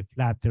not a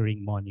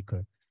flattering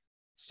moniker.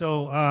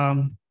 So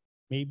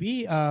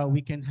maybe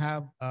we can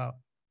have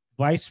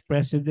Vice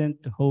President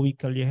Howie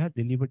Calleja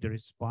deliver the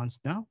response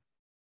now.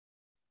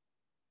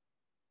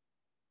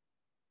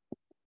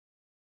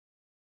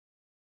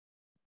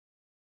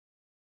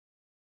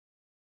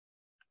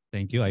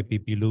 Thank you,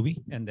 IPP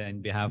Louis. And then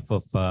on behalf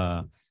of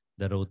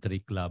the Rotary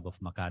Club of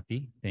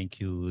Makati.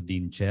 Thank you,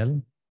 Dean Chel.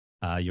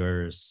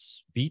 Your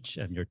speech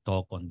and your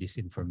talk on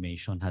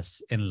disinformation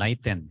has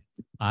enlightened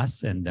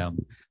us. And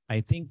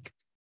I think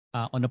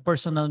on a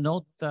personal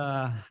note,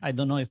 I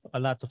don't know if a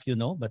lot of you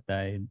know, but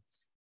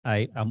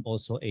I am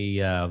also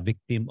a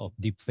victim of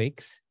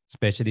deepfakes,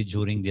 especially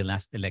during the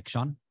last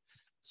election.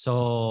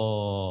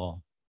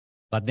 So,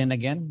 but then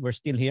again, we're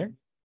still here,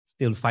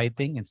 still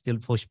fighting and still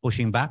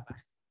pushing back.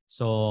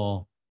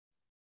 So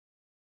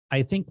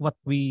I think what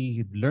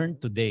we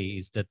learned today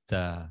is that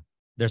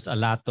there's a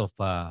lot of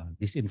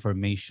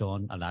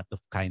disinformation, a lot of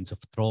kinds of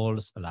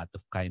trolls, a lot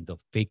of kind of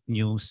fake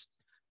news.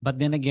 But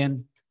then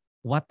again,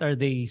 what are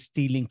they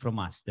stealing from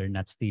us? They're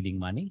not stealing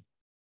money.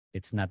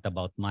 It's not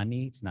about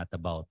money. It's not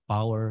about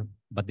power.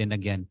 But then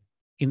again,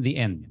 in the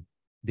end,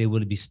 they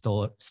will be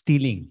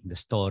stealing the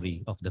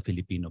story of the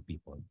Filipino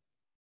people.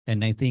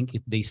 And I think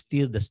if they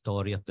steal the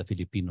story of the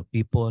Filipino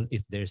people,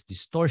 if there's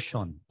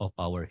distortion of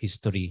our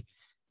history,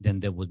 then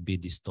there would be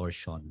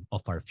distortion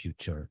of our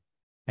future.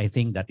 I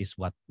think that is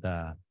what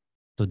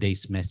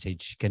today's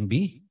message can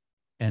be.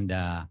 And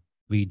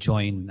we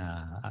join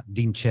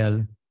Dean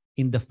Chel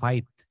in the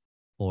fight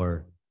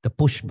for the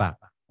pushback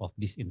of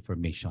this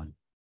information.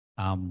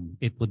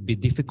 It would be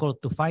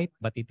difficult to fight,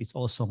 but it is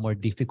also more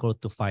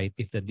difficult to fight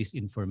if the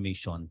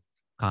disinformation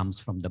comes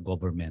from the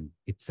government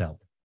itself.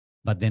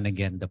 But then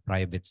again, the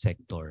private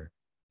sector,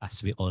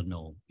 as we all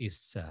know,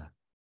 is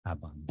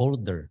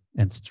bolder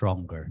and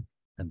stronger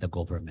than the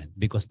government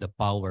because the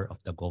power of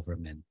the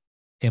government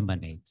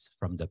emanates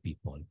from the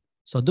people.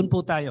 So dun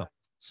po tayo.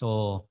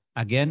 So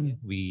again,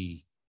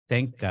 we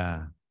thank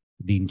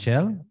Dean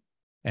Chel.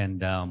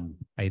 And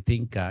I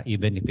think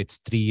even if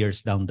it's 3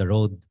 years down the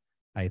road,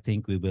 I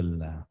think we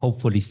will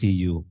hopefully see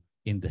you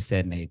in the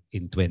Senate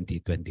in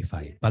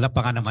 2025.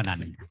 Palapakan naman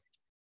natin.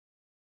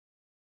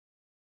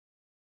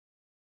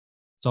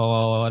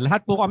 So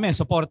lahat po kami,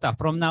 suporta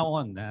from now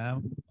on.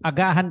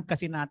 Agahan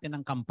kasi natin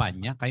ang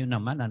kampanya. Kayo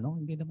naman,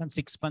 hindi naman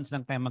 6 months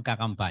lang tayo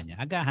magkakampanya.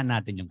 Agahan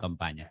natin yung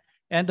kampanya.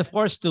 And of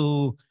course,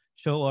 to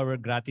show our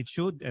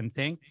gratitude and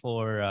thank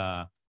for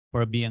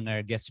being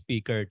our guest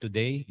speaker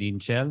today, Dean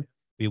Chel,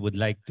 we would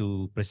like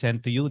to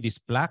present to you this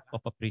plaque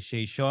of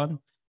appreciation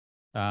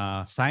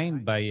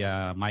signed by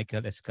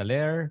Michael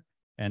Escaler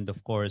and of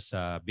course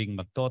Bing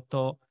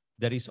Magtoto.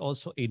 There is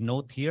also a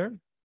note here.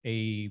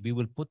 We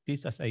will put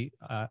this as a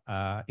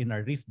in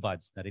our reef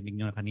buds. Narinig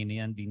nyo na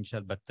kanina yan, Dean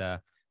Chel, but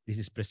this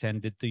is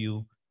presented to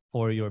you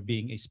for your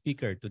being a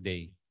speaker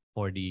today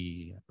for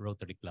the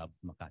Rotary Club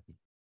Makati.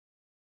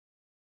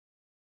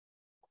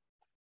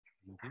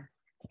 Okay.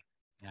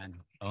 Yan.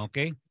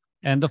 Okay.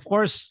 And of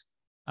course,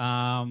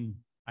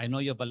 I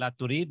know you have a lot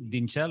to read,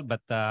 Dean Chel,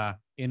 but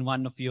in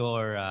one of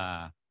your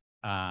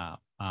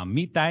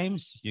me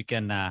times, you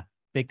can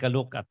take a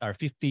look at our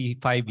 55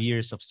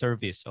 years of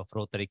service of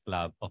Rotary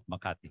Club of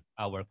Makati,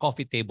 our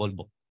coffee table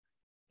book.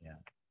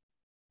 Yeah.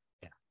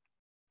 Yeah.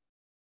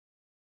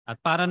 At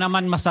para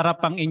naman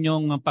masarap ang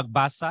inyong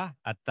pagbasa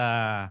at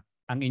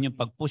ang inyong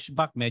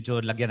pag-pushback,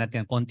 medyo lagyan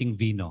natin ng konting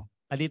vino,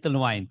 a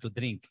little wine to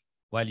drink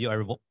while you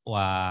are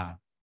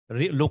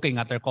looking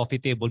at our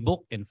coffee table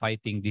book and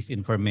fighting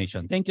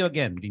disinformation. Thank you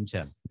again, Dean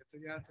Chel. Ito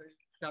yata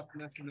yung shot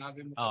na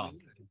sinabi mo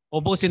kanina.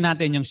 Ubusin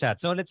natin yung shot.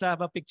 So let's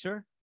have a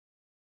picture.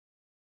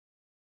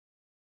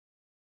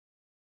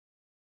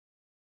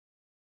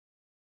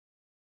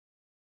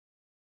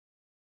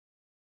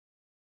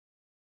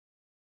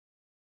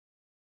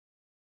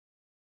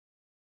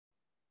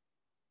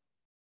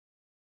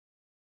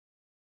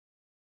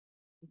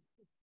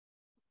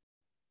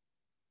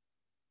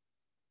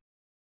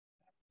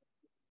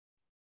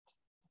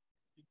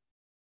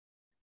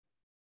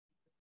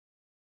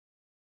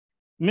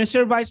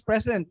 Mr. Vice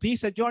President, please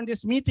adjourn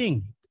this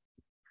meeting.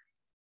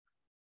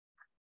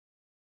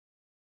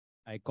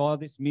 I call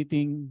this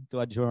meeting to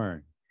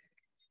adjourn.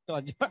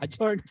 To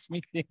adjourn this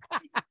meeting.